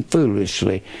hast done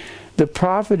foolishly. The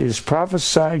prophet is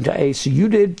prophesying to Asa, you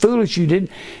did foolish, you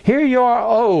didn't. Here you are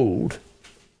old,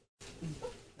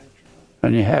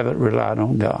 and you haven't relied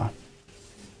on God.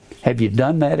 Have you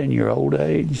done that in your old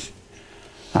age?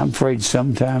 I'm afraid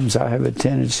sometimes I have a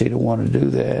tendency to want to do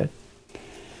that.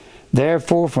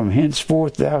 Therefore, from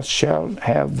henceforth thou shalt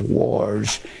have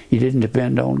wars. You didn't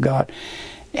depend on God.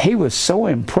 He was so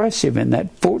impressive in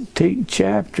that 14th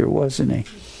chapter, wasn't he?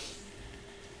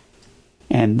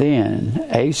 And then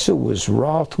Asa was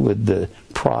wroth with the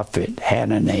prophet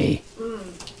Hanani.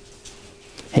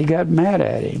 He got mad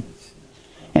at him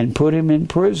and put him in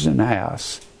prison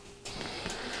house.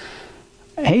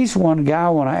 He's one guy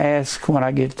when I ask when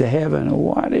I get to heaven,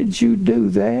 why did you do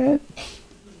that?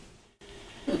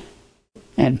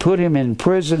 and put him in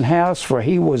prison house, for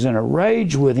he was in a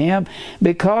rage with him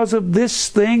because of this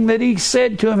thing that he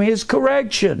said to him, his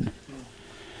correction.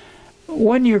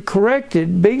 When you're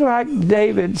corrected, be like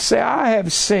David. Say, I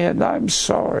have sinned. I'm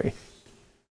sorry.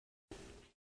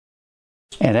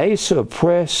 And Asa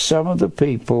oppressed some of the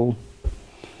people.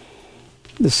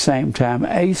 At the same time,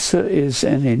 Asa is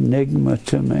an enigma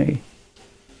to me.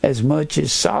 As much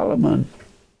as Solomon,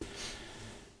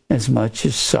 as much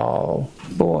as Saul.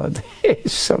 Boy,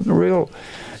 there's some real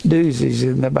doozies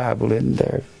in the Bible, isn't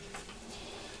there?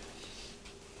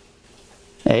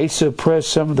 Asa oppressed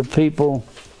some of the people.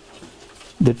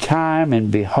 The time, and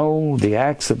behold, the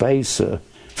acts of Asa,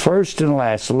 first and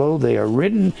last, lo, they are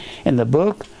written in the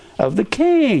book of the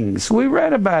Kings. We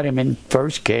read about him in 1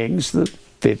 Kings, the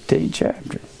 15th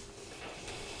chapter.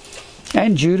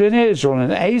 And Judah and Israel,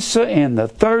 and Asa in the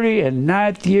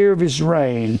 39th year of his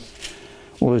reign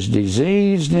was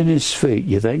diseased in his feet.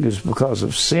 You think it was because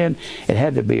of sin? It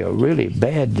had to be a really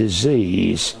bad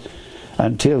disease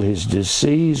until his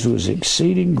disease was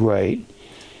exceeding great.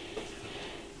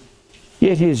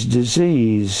 Yet his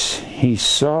disease, he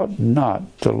sought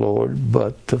not the Lord,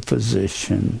 but the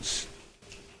physicians.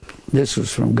 This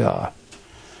was from God.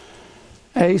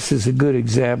 Asa is a good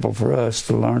example for us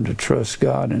to learn to trust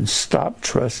God and stop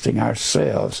trusting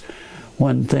ourselves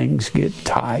when things get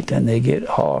tight and they get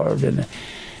hard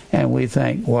and we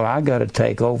think, well, I got to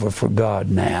take over for God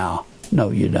now. No,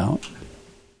 you don't.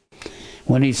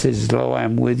 When he says, lo, I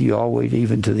am with you always,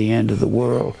 even to the end of the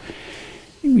world,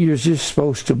 you're just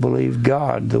supposed to believe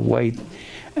God the way.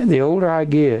 The older I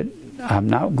get, I'm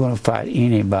not going to fight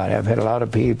anybody. I've had a lot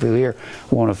of people here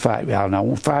want to fight me. I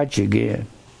won't fight you again.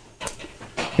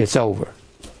 It's over.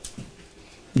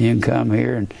 You can come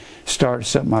here and start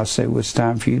something. I'll say, well, it's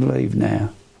time for you to leave now.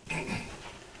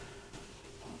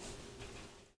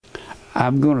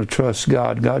 I'm going to trust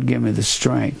God. God give me the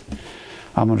strength.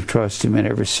 I'm going to trust him in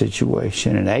every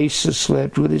situation. And Asa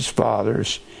slept with his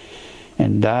fathers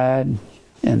and died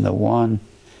in the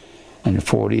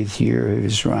 140th year of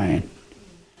his reign.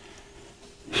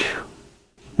 Whew.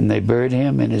 And they buried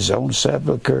him in his own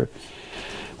sepulchre,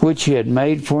 which he had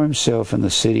made for himself in the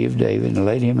city of David, and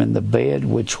laid him in the bed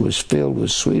which was filled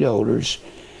with sweet odors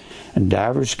and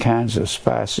divers kinds of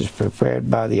spices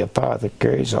prepared by the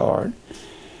apothecary's art.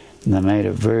 And they made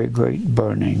a very great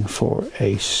burning for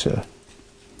Asa.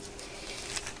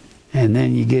 And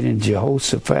then you get in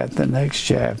Jehoshaphat, the next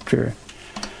chapter.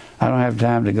 I don't have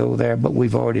time to go there, but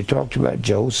we've already talked about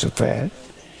Jehoshaphat.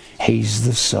 He's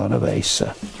the son of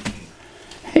Asa.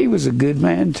 He was a good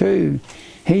man too.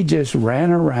 He just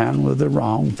ran around with the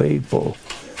wrong people.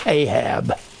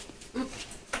 Ahab.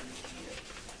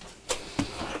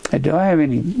 Do I have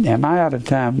any... Am I out of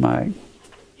time, Mike?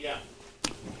 Yeah.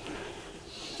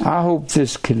 I hope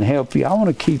this can help you. I want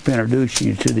to keep introducing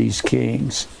you to these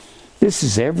kings. This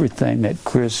is everything that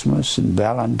Christmas and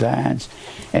Valentine's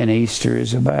and Easter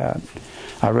is about.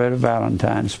 I read a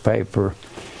Valentine's paper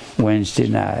Wednesday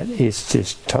night. It's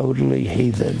just totally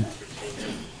heathen.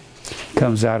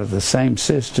 Comes out of the same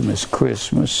system as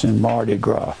Christmas and Mardi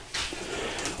Gras.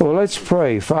 Well, let's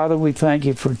pray. Father, we thank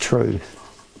you for truth.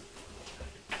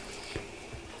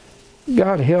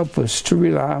 God, help us to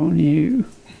rely on you.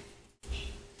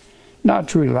 Not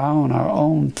to rely on our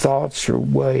own thoughts or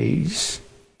ways.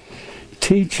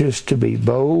 Teach us to be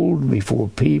bold before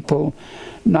people,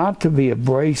 not to be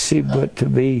abrasive, but to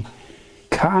be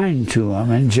kind to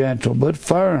them and gentle, but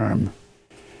firm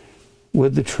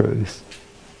with the truth.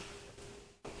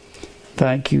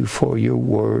 Thank you for your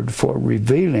word, for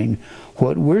revealing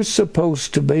what we're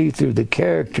supposed to be through the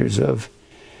characters of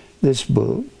this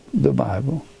book, the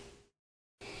Bible.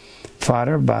 Fight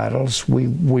our battles. We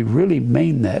really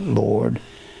mean that, Lord.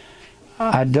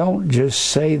 I don't just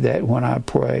say that when I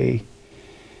pray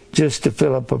just to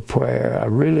fill up a prayer. I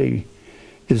really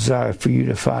desire for you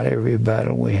to fight every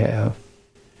battle we have.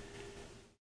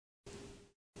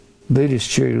 Lead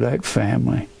us to your elect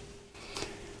family.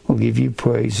 We'll give you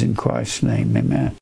praise in Christ's name. Amen.